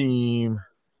tag team.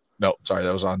 No, sorry,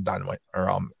 that was on Dynamite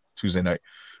or Tuesday night.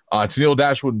 Tennille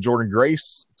Dashwood and Jordan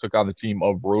Grace took on the team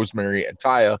of Rosemary and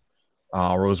Taya.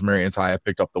 Rosemary and Taya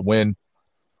picked up the win.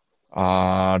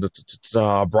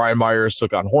 Brian Myers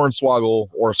took on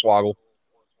Hornswoggle,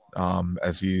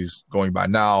 as he's going by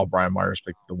now. Brian Myers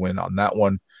picked up the win on that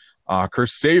one.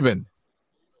 Chris Sabin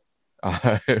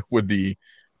with the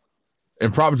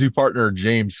impromptu partner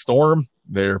James Storm.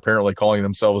 They're apparently calling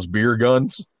themselves Beer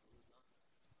Guns.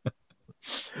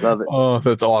 Love it. Oh,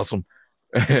 that's awesome.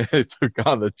 It took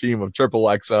on the team of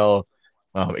Triple XL,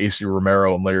 AC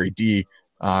Romero and Larry D.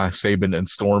 Sabin and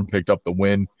Storm picked up the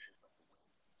win.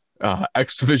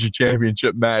 X Division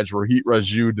Championship match, Rohit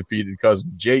Raju defeated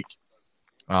Cousin Jake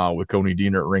with Coney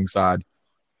Deaner at ringside.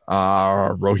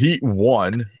 Rohit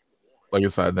won, like I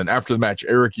said. Then after the match,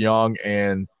 Eric Young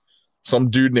and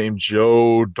some dude named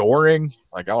Joe Doring.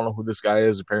 Like, I don't know who this guy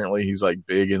is. Apparently, he's like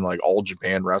big in like All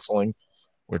Japan Wrestling,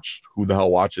 which who the hell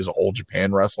watches All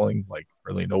Japan Wrestling? Like,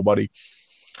 really nobody.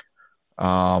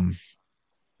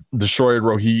 Destroyed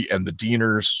Rohit and the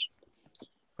Deaners.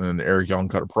 And Eric Young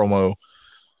cut a promo.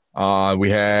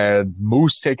 We had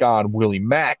Moose take on Willie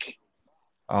Mack.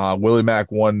 Willie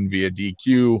Mack won via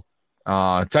DQ.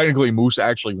 Technically, Moose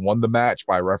actually won the match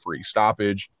by referee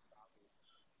stoppage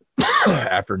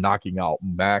after knocking out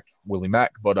Willie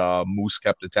Mack, but Moose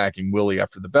kept attacking Willie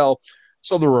after the bell,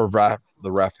 so the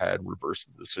ref had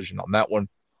reversed the decision on that one.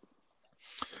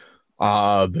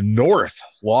 The North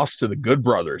lost to the Good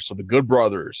Brothers, so the Good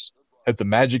Brothers hit the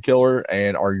Magic Killer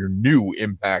and are your new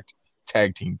Impact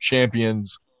Tag Team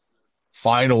Champions.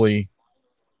 Finally,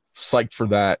 psyched for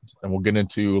that, and we'll get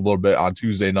into a little bit on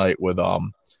Tuesday night with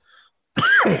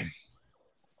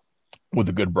with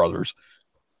the Good Brothers.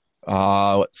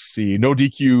 Let's see. No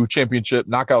DQ championship,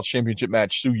 Knockouts championship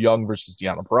match, Su Yung versus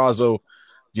Deonna Purrazzo.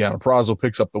 Deonna Purrazzo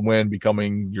picks up the win,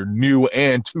 becoming your new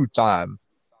and two-time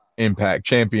Impact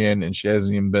champion, and she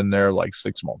hasn't even been there like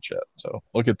 6 months yet. So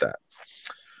look at that.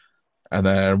 And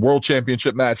then World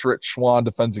Championship match, Rich Swann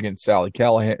defends against Sami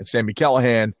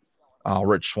Callihan.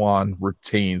 Rich Swann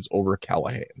retains over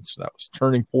Callahan. So that was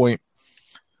Turning Point.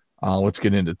 Let's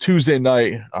get into Tuesday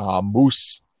night.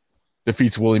 Moose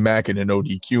defeats Willie Mack in an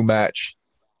ODQ match.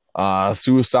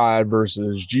 Suicide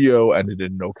versus Gio ended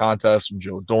in no contest from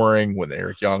Joe Doring when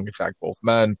Eric Young attacked both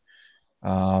men.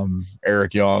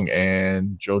 Eric Young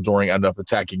and Joe Doring end up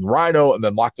attacking Rhino and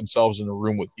then locked themselves in a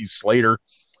room with Heath Slater.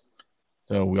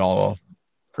 So we all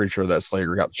pretty sure that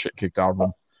Slater got the shit kicked out of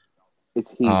him.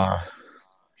 It's Heath.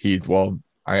 Heath. Well,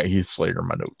 I got Heath Slater in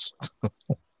my notes.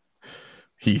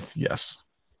 Heath, yes.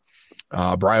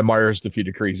 Brian Myers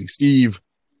defeated Crazy Steve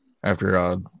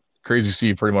after Crazy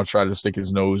Steve pretty much tried to stick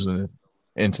his nose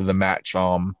into the match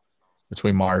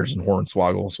between Myers and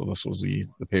Hornswoggle. So this was the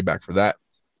payback for that.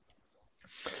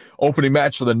 Opening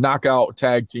match for the Knockout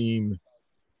Tag Team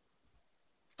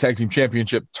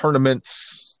Championship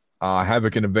tournaments.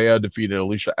 Havoc and Nevaeh defeated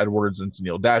Alicia Edwards and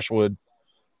Tennille Dashwood.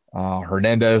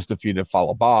 Hernandez defeated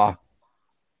Falaba.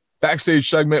 Backstage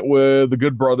segment with the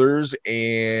Good Brothers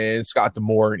and Scott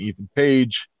D'Amore and Ethan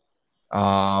Page.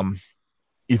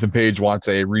 Ethan Page wants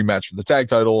a rematch for the tag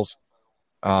titles.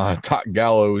 Doc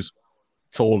Gallows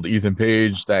told Ethan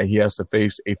Page that he has to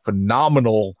face a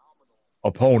phenomenal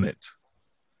opponent.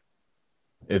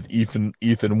 If Ethan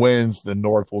wins, the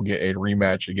North will get a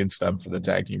rematch against them for the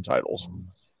tag team titles.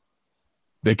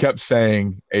 They kept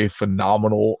saying a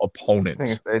phenomenal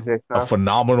opponent, a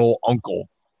phenomenal uncle.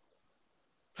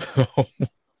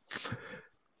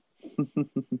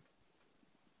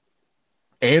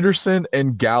 Anderson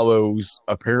and Gallows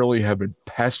apparently have been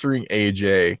pestering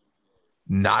AJ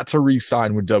not to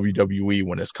re-sign with WWE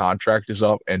when his contract is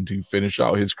up and to finish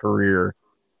out his career,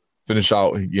 finish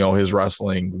out, his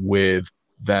wrestling with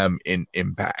them in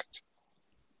Impact.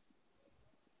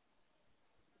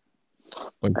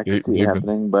 Like, I can see it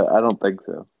happening, but I don't think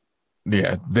so.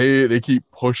 Yeah, they keep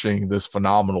pushing this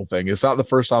phenomenal thing. It's not the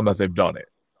first time that they've done it.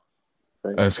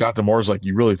 Right. And Scott D'Amore's like,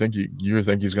 you really think you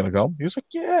think he's gonna come? He's like,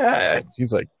 yeah.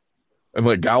 He's like, and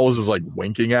like Gallows is like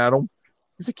winking at him.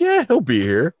 He's like, yeah, he'll be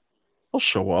here. He'll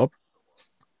show up.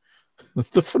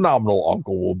 The phenomenal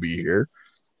uncle will be here.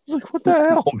 He's like, what the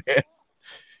hell, man?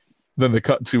 Then they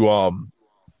cut to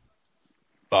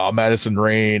Madison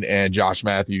Rayne and Josh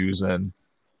Matthews, and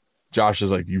Josh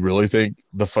is like, do you really think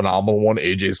the phenomenal one,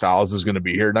 AJ Styles, is going to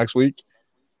be here next week?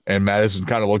 And Madison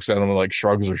kind of looks at him and like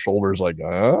shrugs her shoulders like,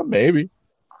 maybe.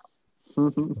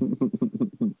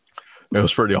 It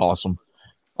was pretty awesome.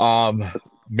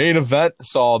 Main event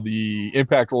saw the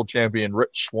Impact World Champion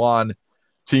Rich Swann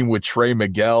team with Trey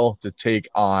Miguel to take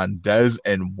on Dez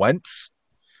and Wentz.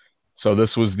 So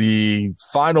this was the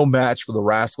final match for the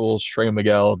Rascals, Trey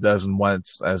Miguel, Dez and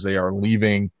Wentz, as they are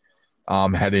leaving,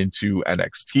 head into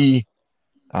NXT.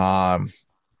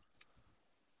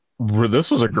 This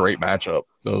was a great matchup.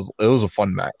 It was a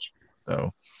fun match.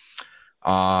 So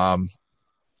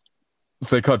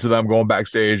they cut to them going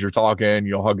backstage. They're talking,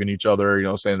 hugging each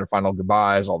other, saying their final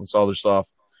goodbyes, all this other stuff.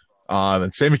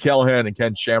 And Sami Callihan and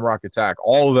Ken Shamrock attack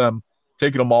all of them,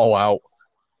 taking them all out.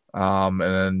 And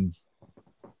then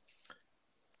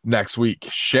next week,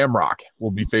 Shamrock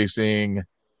will be facing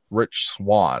Rich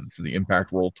Swann for the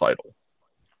Impact World title.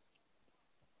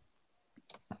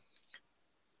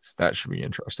 That should be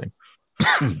interesting.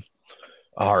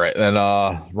 All right, then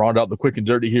round out the quick and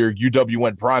dirty here.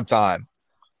 UWN Primetime.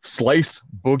 Slice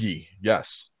Boogie.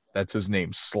 Yes, that's his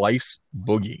name. Slice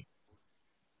Boogie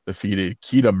defeated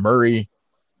Keita Murray.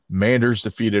 Manders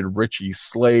defeated Richie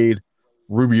Slade.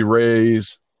 Ruby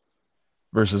Reyes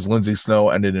versus Lindsay Snow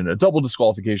ended in a double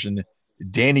disqualification.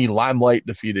 Danny Limelight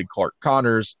defeated Clark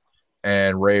Connors.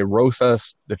 And Ray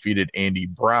Rosas defeated Andy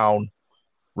Brown,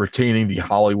 retaining the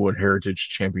Hollywood Heritage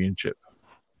Championship.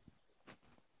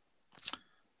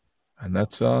 And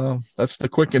that's the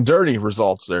quick and dirty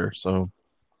results there. So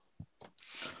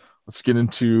let's get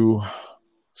into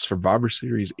Survivor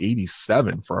Series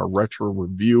 87 for our retro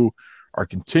review, our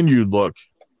continued look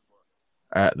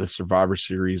at the Survivor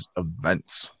Series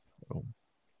events.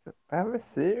 Survivor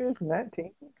Series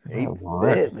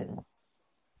 1987.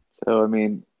 So, I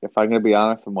mean, if I'm going to be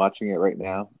honest, I'm watching it right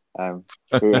now. I'm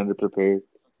very underprepared.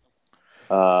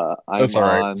 I'm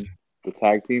on the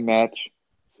tag team match,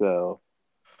 so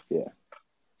yeah.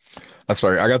 That's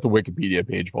right. I got the Wikipedia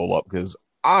page pulled up because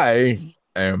I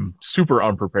am super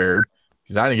unprepared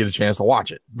because I didn't get a chance to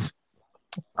watch it.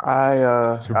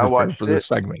 I watched for this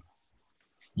segment.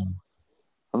 I'm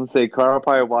gonna say Carl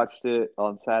probably watched it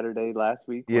on Saturday last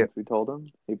week. Yep. Once we told him,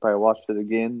 he probably watched it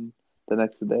again the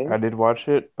next day. I did watch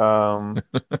it.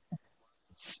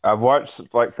 I've watched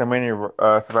like so many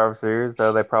Survivor Series,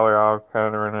 so they probably all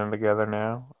kind of running together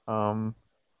now.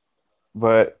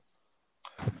 But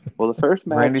the first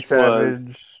match Randy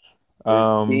Savage,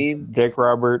 Jake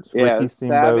Roberts, Ricky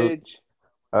Steamboat,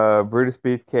 Brutus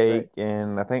Beefcake,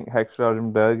 and I think Hacksaw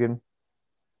Jim Duggan.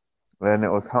 Then it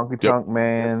was Honky Tonk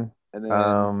Man, and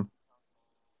then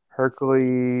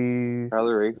Hercules,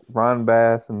 Harley Race, Ron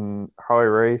Bass, and Harley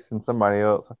Race, and somebody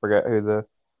else. I forgot who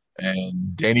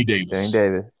and Danny Davis.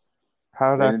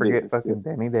 How did I forget fucking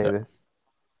Danny Davis?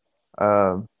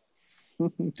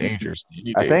 Dangerous.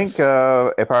 Danny I Davis. think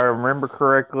if I remember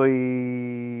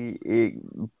correctly, it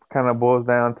kind of boils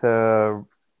down to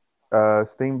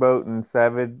Steamboat and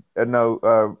Savage.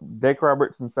 Jake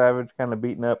Roberts and Savage kind of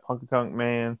beating up Honky Tonk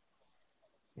Man.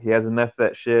 He has enough of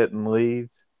that shit and leaves.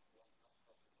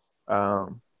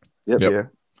 Yep. Yeah.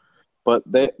 But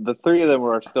the three of them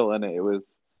were still in it. It was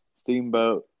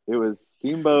Steamboat,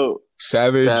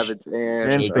 Savage,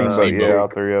 and Steamboat. Yeah, all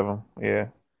three of them. Yeah.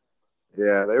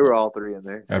 Yeah, they were all three in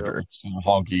there. After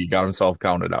Honky got himself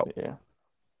counted out. Yeah.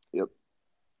 Yep.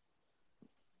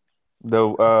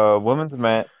 The women's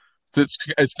match.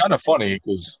 It's kind of funny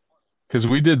because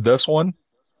we did this one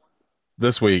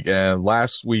this week, and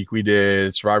last week we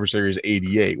did Survivor Series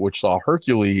 88, which saw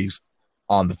Hercules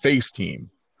on the face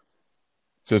team.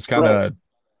 So it's kind of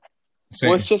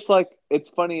well, it's just like it's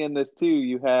funny in this too.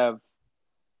 You have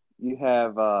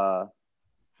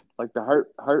like the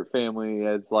Hart family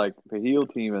as like the heel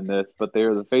team in this, but they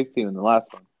were the face team in the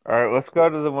last one. All right, let's go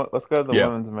to the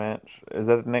women's match. Is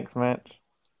that the next match?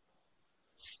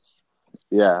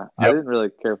 Yeah, I didn't really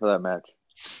care for that match.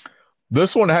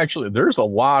 This one actually, there's a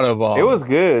lot of. It was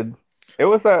good. It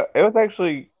was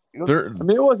actually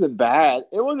it wasn't bad.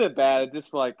 It wasn't bad. It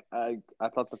just like I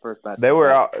thought the first match. They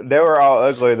were all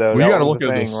ugly though. Well, that you got to was look the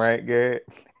at thing, this, right, Garrett?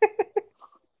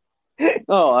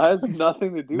 No, it has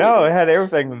nothing to do. No, with it had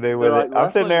everything to do with it.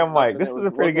 I'm sitting there, I'm like, this is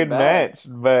a pretty good match,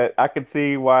 but I could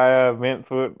see why Vince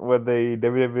went with the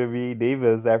WWE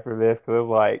Divas after this, because it was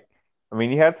like, I mean,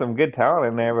 you had some good talent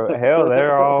in there, but hell,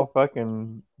 they're all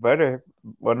fucking butter.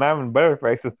 Well, not even butter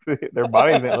faces. Their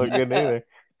bodies didn't look good either.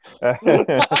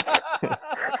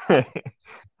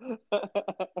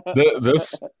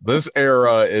 this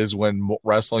era is when women's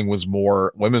wrestling was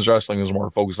more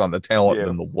focused on the talent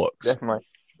than the looks. Definitely.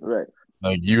 Right.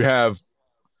 Like you have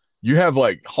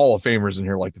like Hall of Famers in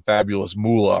here, like the Fabulous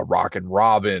Moolah, Rockin'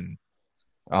 Robin,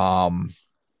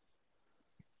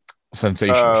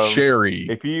 Sensational Sherry.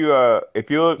 If you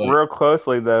look real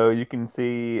closely though, you can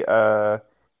see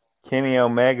Kenny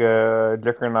Omega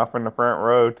jerking off in the front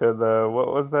row to the what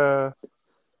was the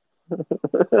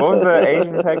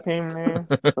Asian tag team name?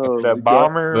 The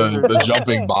Bombers, the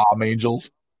Jumping Bomb Angels.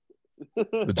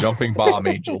 The Jumping Bomb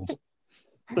Angels.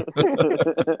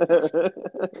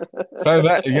 So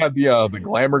that you got the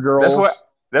Glamour Girls.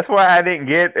 That's what I didn't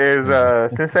get is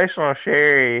Sensational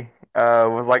Sherry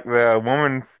was like the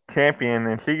women's champion,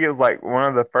 and she was like one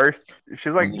of the first.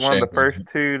 She's like one of the first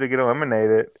two to get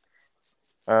eliminated.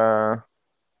 And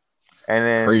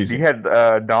then Crazy. you had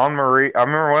Dawn Marie. I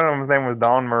remember one of them's name was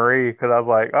Dawn Marie because I was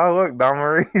like, oh look, Dawn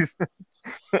Marie's.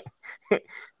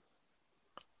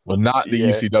 Well, not the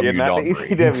ECW not Dawn the Marie.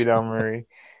 ECW Dawn Marie.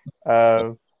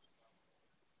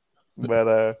 But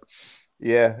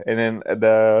and then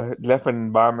the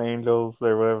Jumping Bomb Angels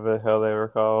or whatever the hell they were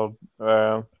called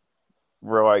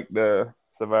were like the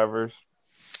survivors.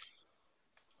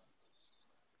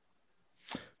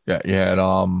 Yeah, you had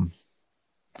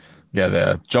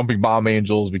the Jumping Bomb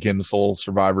Angels became the sole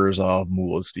survivors of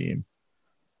Moolah's team.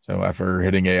 So after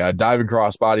hitting a diving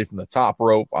crossbody from the top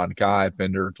rope on Kai,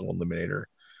 pinned her to eliminate her.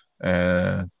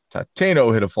 And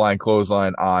Tatano hit a flying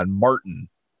clothesline on Martin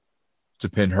to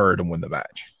pin her to win the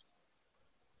match.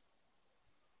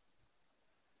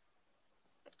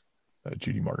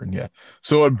 Judy Martin, yeah.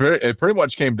 So it pretty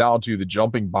much came down to the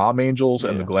Jumping Bomb Angels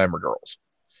and the Glamour Girls,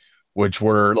 which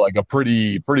were like a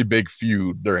pretty big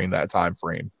feud during that time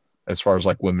frame as far as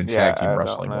like women's tag team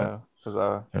wrestling went. Because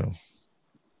I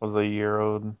was a year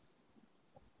old.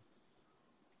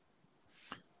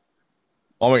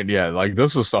 I mean, yeah, like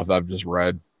this is stuff that I've just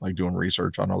read, like doing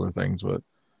research on other things, but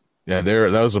yeah,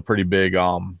 that was a pretty big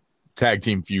tag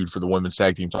team feud for the women's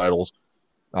tag team titles.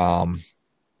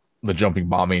 The Jumping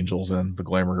Bomb Angels and the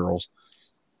Glamour Girls.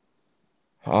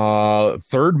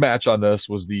 Third match on this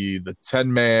was the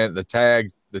 10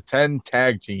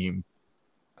 tag team,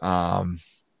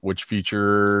 which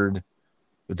featured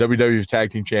the WWE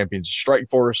Tag Team Champions Strike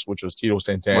Force, which was Tito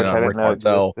Santana, Rick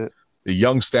Martel, the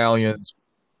Young Stallions.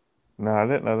 No, I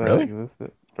didn't know that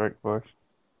existed. Strike Force.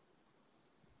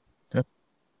 Yep.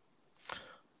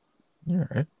 All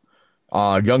right.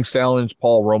 Young Stallions,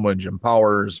 Paul Roma and Jim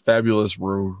Powers, Fabulous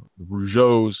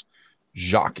Rougeaus,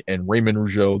 Jacques and Raymond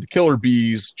Rougeau, the Killer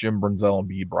Bees, Jim Brunzell and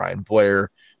B. Brian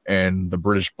Blair, and the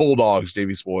British Bulldogs,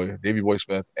 Davey Boy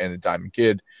Smith, and the Diamond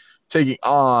Kid, taking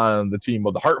on the team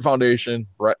of the Hart Foundation,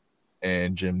 Brett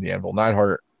and Jim the Anvil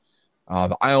Neidhart,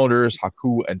 the Islanders,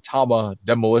 Haku and Tama,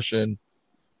 Demolition,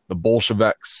 the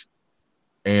Bolsheviks,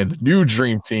 and the new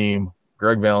Dream Team,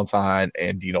 Greg Valentine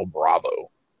and Dino Bravo.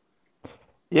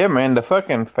 Yeah, man, the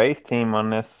fucking face team on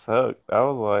this sucked. I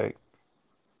was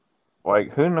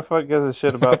like, who in the fuck gives a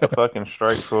shit about the fucking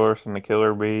Strike Force and the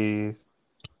Killer Bees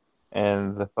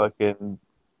and the fucking...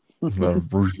 What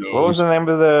was the name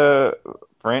of the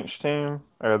French team?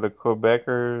 Or the Quebecers?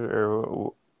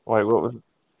 Or, like, what was...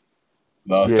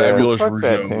 The Fabulous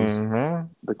Rougeaus. Man.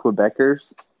 The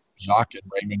Quebecers? Jacques and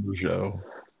Raymond Rougeau.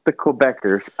 The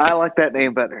Quebecers. I like that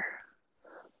name better.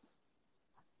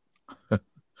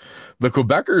 The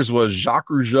Quebecers was Jacques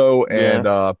Rougeau and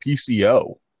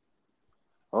PCO.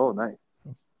 Oh, nice.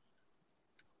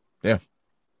 Yeah.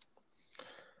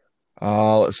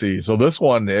 Let's see. So this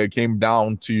one, it came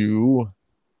down to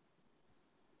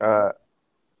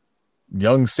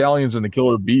Young Stallions and the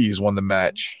Killer Bees won the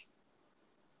match.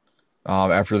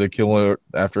 After the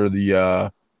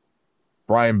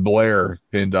Brian Blair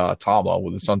pinned Tama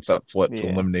with a sunset flip to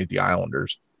eliminate the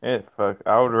Islanders. I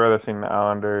would rather seen the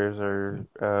Islanders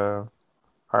or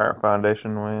Hart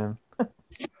Foundation win.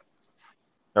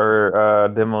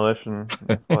 Or Demolition.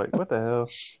 It's like, what the hell?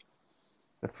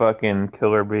 The fucking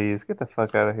Killer Bees. Get the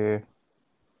fuck out of here.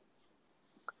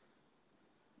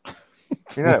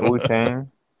 You know that Wu-Tang?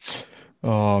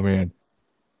 Oh, man.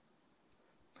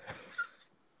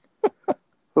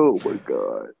 Oh, my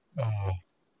God.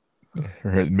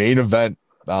 Main event.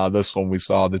 This one we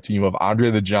saw the team of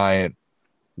Andre the Giant,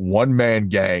 One Man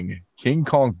Gang, King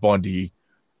Kong Bundy,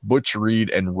 Butch Reed,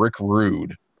 and Rick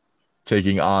Rude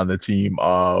taking on the team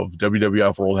of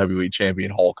WWF World Heavyweight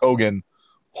Champion Hulk Hogan,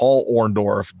 Paul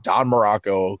Orndorff, Don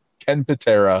Morocco, Ken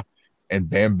Patera, and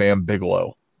Bam Bam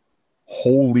Bigelow.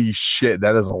 Holy shit,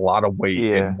 that is a lot of weight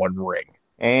in one ring.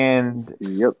 And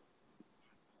yep,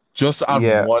 just on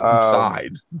one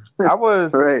side. I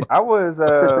was right. I was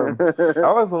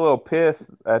a little pissed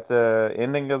at the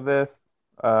ending of this.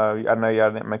 I know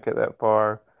y'all didn't make it that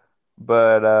far,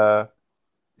 but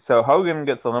so Hogan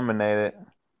gets eliminated.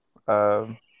 But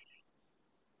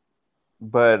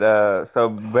so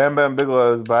Bam Bam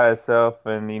Bigelow is by himself,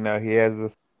 and he has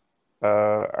this.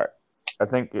 I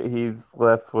think he's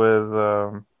left with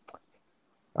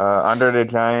Andre the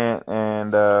Giant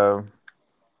and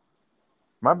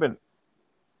might have been.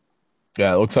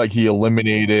 Yeah, it looks like he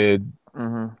eliminated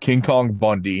King Kong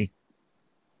Bundy,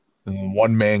 and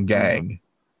One Man Gang,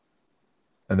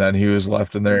 and then he was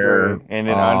left in there. And then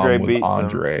Andre beats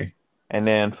Andre. him. And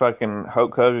then fucking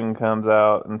Hulk Hogan comes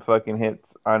out and fucking hits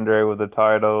Andre with the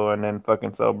title, and then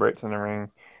fucking celebrates in the ring.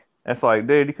 It's like,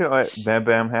 dude, you couldn't let Bam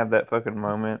Bam have that fucking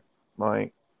moment.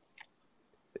 Like,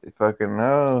 fucking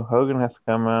no, Hogan has to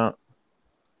come out.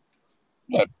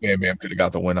 But Bam Bam could have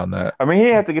got the win on that. I mean, he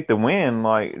had to get the win.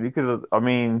 Like, you could have, I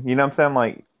mean, you know what I'm saying?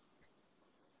 Like,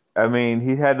 I mean,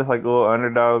 he had this like little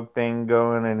underdog thing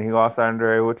going, and he lost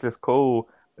Andre, which is cool.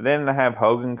 But then to have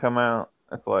Hogan come out,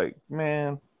 it's like,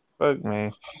 man, fuck me.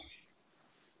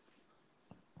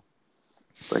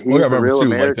 But well, I remember too,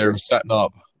 American. Like they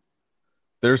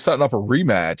were setting up a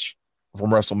rematch from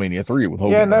WrestleMania 3 with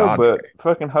Hogan. Yeah, no, and but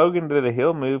fucking Hogan did a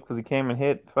heel move because he came and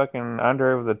hit fucking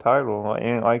Andre with the title. It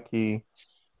ain't like he,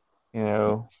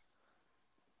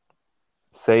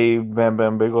 saved Bam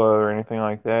Bam Bigelow or anything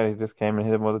like that. He just came and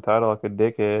hit him with the title like a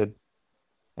dickhead.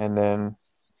 And then...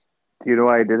 Do you know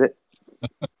why he did it?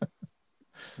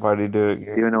 Why did he do it?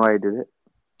 Do you know why he did it?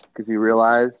 Because he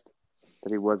realized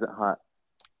that he wasn't hot.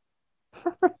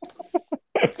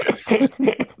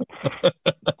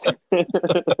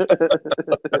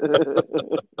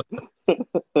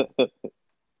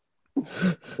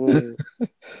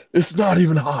 It's not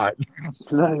even hot.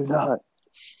 It's not even hot.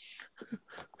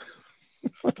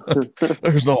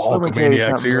 There's no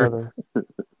Hulkamaniacs here. Brother.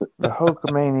 The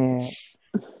Hulkamaniacs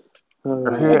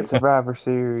are here at Survivor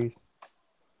Series.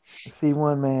 See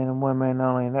one man and one man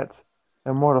only, and that's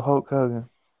Immortal Hulk Hogan.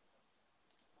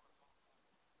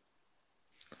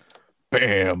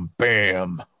 Bam,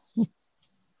 bam.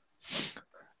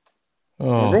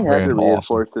 Oh, they had to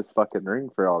reinforce this fucking ring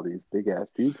for all these big ass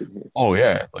dudes in here. Oh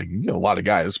yeah, like you get a lot of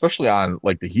guys, especially on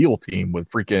like the heel team with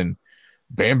freaking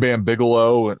Bam Bam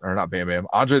Bigelow, or not Bam Bam,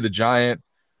 Andre the Giant,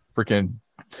 freaking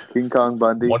King Kong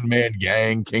Bundy, One Man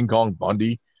Gang, King Kong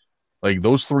Bundy. Like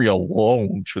those three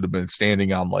alone should have been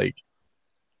standing on like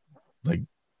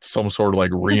some sort of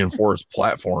like reinforced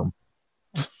platform.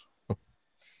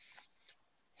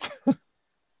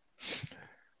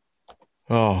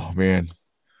 Oh man.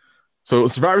 So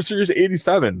Survivor Series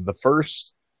 87, the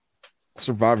first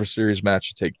Survivor Series match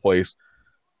to take place.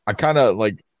 I kind of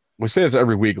like, we say this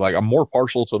every week, like I'm more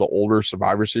partial to the older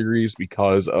Survivor Series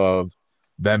because of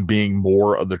them being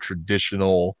more of the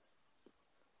traditional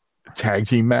tag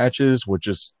team matches, which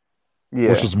is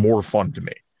more fun to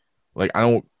me. Like I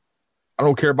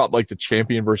don't care about like the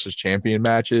champion versus champion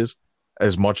matches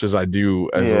as much as I do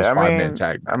as those 5-man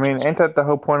tag matches. I mean, ain't that the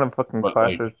whole point of fucking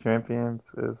Clash of Champions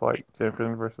is like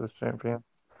champion versus champion?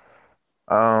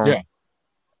 Yeah,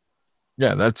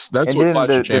 that's what Clash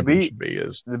of Champions should be.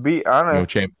 To be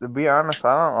honest,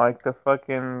 I don't like the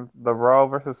Raw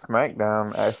versus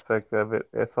SmackDown aspect of it.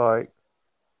 It's like,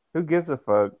 who gives a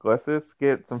fuck? Let's just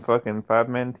get some fucking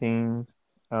 5-man teams,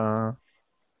 or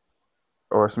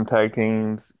some tag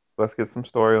teams. Let's get some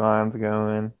storylines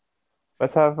going.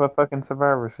 Let's have a fucking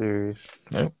Survivor Series.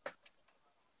 Yep.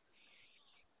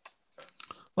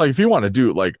 Like if you want to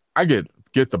do like I get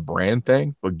the brand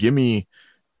thing, but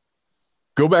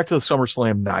go back to the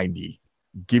SummerSlam 90.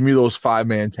 Give me those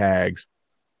 5-man tags,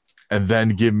 and then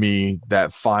give me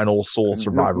that final Soul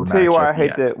Survivor match. I'll tell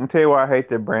you why I hate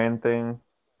the brand thing.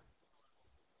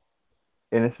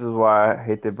 And this is why I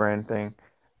hate the brand thing.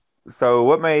 So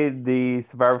what made the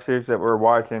Survivor Series that we're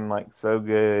watching like so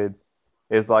good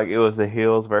is like it was the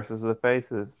heels versus the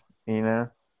faces, you know?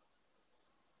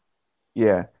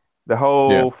 Yeah. The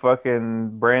whole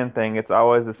fucking brand thing, it's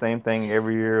always the same thing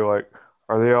every year. Like,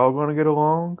 are they all going to get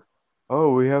along?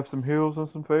 Oh, we have some heels and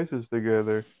some faces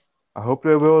together. I hope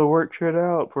they'll be able to work shit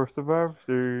out for Survivor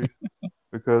Series.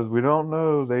 because we don't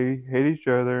know. They hate each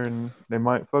other and they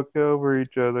might fuck over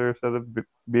each other instead of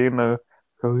being a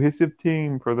cohesive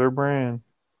team for their brand.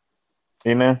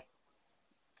 You know?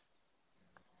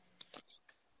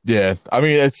 Yeah, I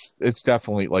mean it's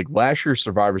definitely like last year's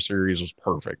Survivor Series was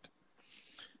perfect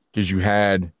because you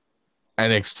had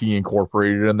NXT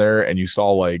incorporated in there, and you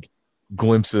saw like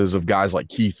glimpses of guys like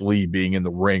Keith Lee being in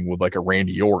the ring with like a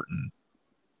Randy Orton,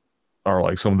 or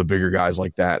like some of the bigger guys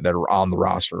like that are on the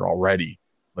roster already,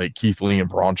 like Keith Lee and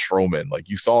Braun Strowman. Like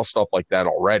you saw stuff like that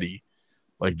already,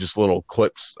 like just little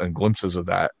clips and glimpses of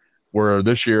that. Where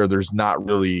this year there's not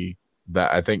really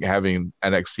that. I think having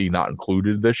NXT not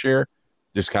included this year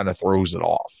just kind of throws it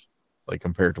off, like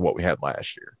compared to what we had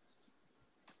last year.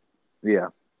 Yeah.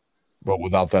 But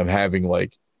without them having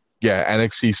like, yeah,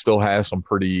 NXT still has some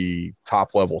pretty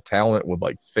top level talent with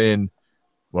like Finn,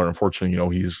 but unfortunately,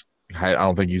 I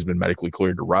don't think he's been medically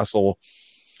cleared to wrestle.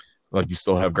 Like you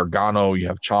still have Gargano, you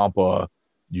have Ciampa,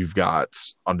 you've got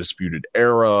Undisputed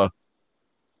Era.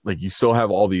 Like you still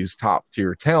have all these top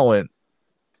tier talent,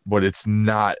 but it's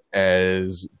not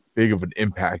as big of an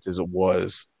impact as it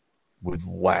was with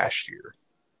last year,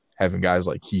 having guys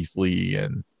like Keith Lee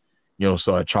and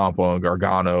still had Ciampa and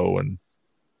Gargano and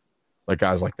like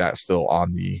guys like that still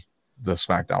on the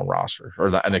SmackDown roster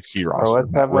or the NXT roster.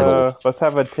 Let's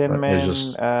have a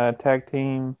 10-man tag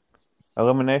team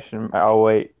elimination. Oh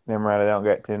wait, never mind. I don't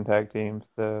got 10 tag teams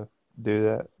to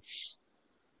do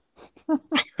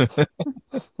that.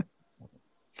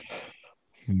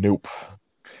 Nope.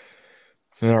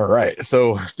 All right.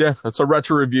 So yeah, that's a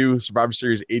retro review. Survivor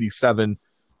Series 87.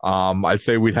 I'd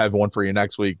say we'd have one for you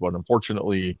next week, but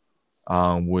unfortunately,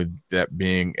 with that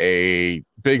being a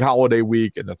big holiday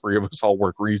week and the three of us all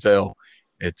work retail,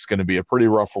 it's going to be a pretty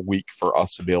rough week for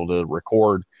us to be able to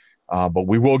record. But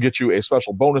we will get you a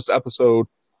special bonus episode.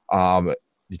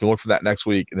 You can look for that next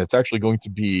week, and it's actually going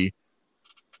to be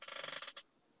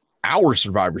our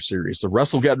Survivor Series. The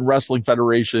WrestleGeddon Wrestling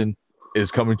Federation is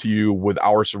coming to you with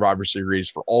our Survivor Series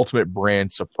for Ultimate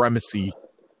Brand Supremacy.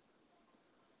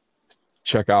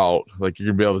 Check out, like you're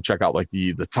gonna be able to check out like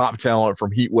the top talent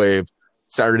from Heatwave,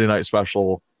 Saturday Night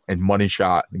Special, and Money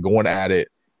Shot, and going at it.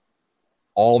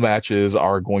 All matches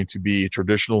are going to be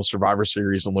traditional Survivor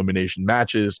Series elimination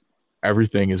matches.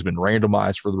 Everything has been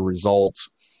randomized for the results.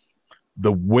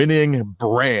 The winning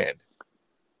brand,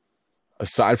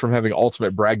 aside from having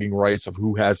ultimate bragging rights of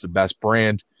who has the best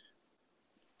brand,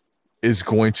 is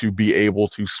going to be able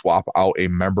to swap out a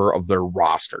member of their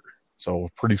roster. So we're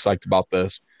pretty psyched about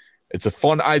this. It's a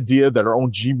fun idea that our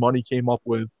own G Money came up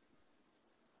with.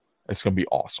 It's going to be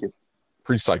awesome.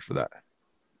 Pretty psyched for that.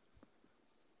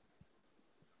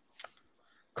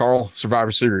 Carl,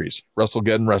 Survivor Series,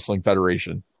 WrestleGeddon Wrestling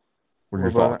Federation. What are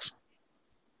your thoughts?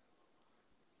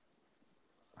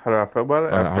 How do I feel about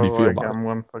it? How do you feel about it? I'm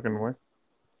one fucking win.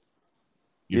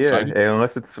 Excited?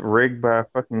 Unless it's rigged by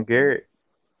fucking Garrett.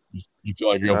 You feel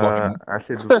like you're gonna fucking... I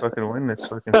should fucking win this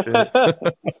fucking shit.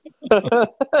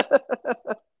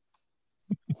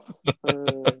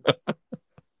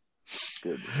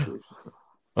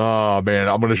 Oh man,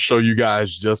 I'm gonna show you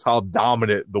guys just how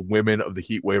dominant the women of the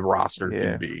Heatwave roster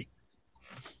can be.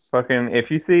 Fucking, when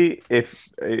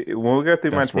we go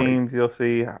through my teams, you'll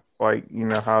see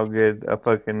how good a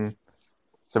fucking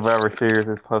Survivor Series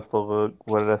is supposed to look.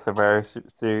 What a Survivor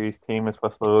Series team is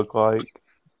supposed to look like.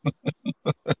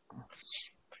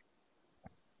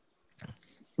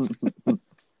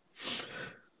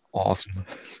 Awesome.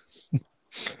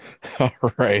 All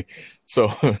right. So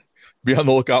be on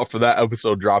the lookout for that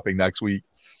episode dropping next week.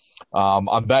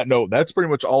 On that note, that's pretty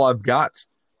much all I've got.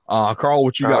 Carl,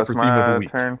 what you got for theme of the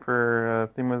week? Turn for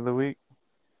theme of the week?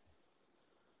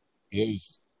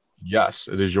 Yes,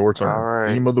 it is your turn. All right.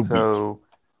 Theme of the week. So,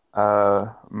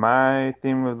 my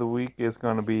theme of the week is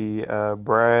going to be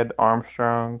Brad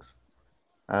Armstrong's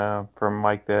from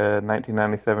like the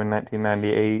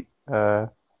 1997-1998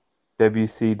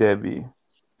 WCW.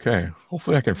 Okay,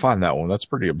 hopefully I can find that one. That's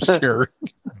pretty obscure.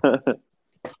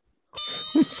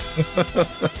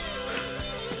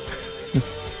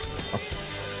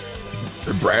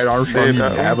 Did Brad Armstrong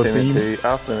even have a theme?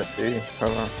 I'll send it to you.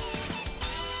 Hold on.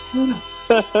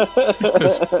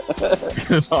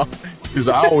 Because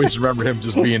I always remember him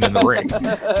just being in the ring.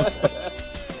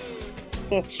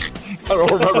 I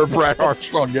don't remember Brad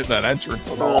Armstrong getting that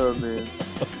entrance at all. Oh, man.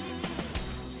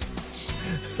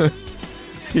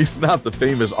 He's not the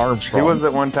famous Armstrong. He was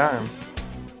at one time.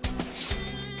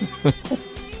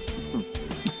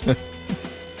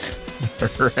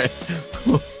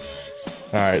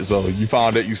 All right, so you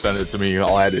found it, you sent it to me,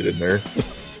 I'll add it in there.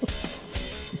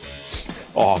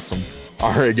 Awesome.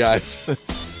 All right, guys.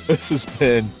 This has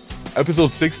been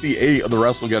Episode 68 of the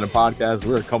WrestleGeddon podcast.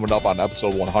 We're coming up on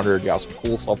episode 100. Got some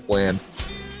cool stuff planned.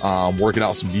 Working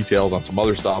out some details on some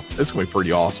other stuff. It's going to be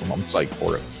pretty awesome. I'm psyched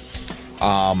for it.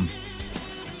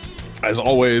 As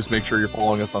always, make sure you're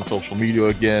following us on social media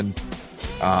again.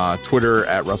 Twitter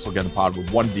at WrestleGeddonPod with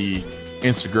 1D.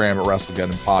 Instagram at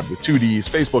WrestleGeddonPod with 2Ds.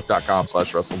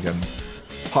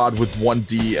 Facebook.com/WrestleGeddonPod with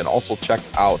 1D. And also check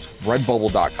out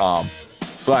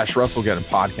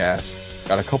redbubble.com/WrestleGeddonPodcast.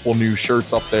 Got a couple new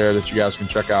shirts up there that you guys can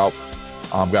check out.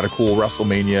 Got a cool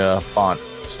WrestleMania font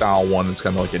style one. It's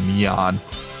kind of like a neon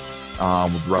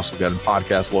with the WrestleGeddon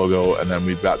podcast logo. And then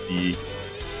we've got the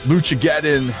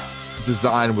Luchageddon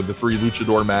design with the 3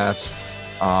 luchador masks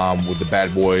with the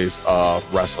Bad Boys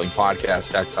Wrestling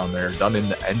podcast text on there, done in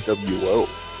the NWO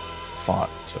font.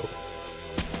 So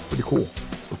pretty cool.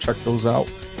 So check those out.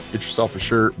 Get yourself a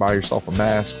shirt, buy yourself a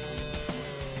mask,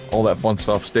 all that fun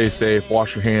stuff. Stay safe,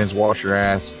 wash your hands, wash your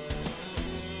ass.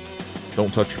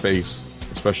 Don't touch your face,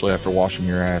 especially after washing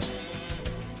your ass.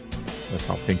 That's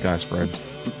how pink eye spreads.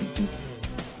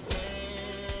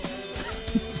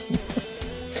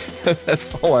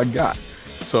 That's all I got.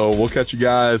 So we'll catch you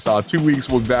guys 2 weeks.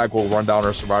 We'll be back. We'll run down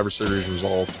our Survivor Series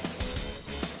results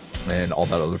and all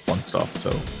that other fun stuff.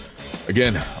 So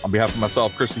again, on behalf of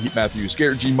myself, Chris the Heat Matthews,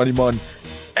 Garrett G Money Mun,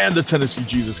 and the Tennessee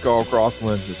Jesus Carl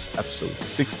Crossland, this is episode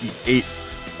 68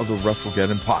 of the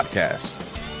WrestleGeddon podcast.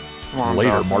 Come on,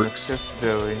 later, dog. Marks. Just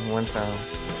Joey, one time.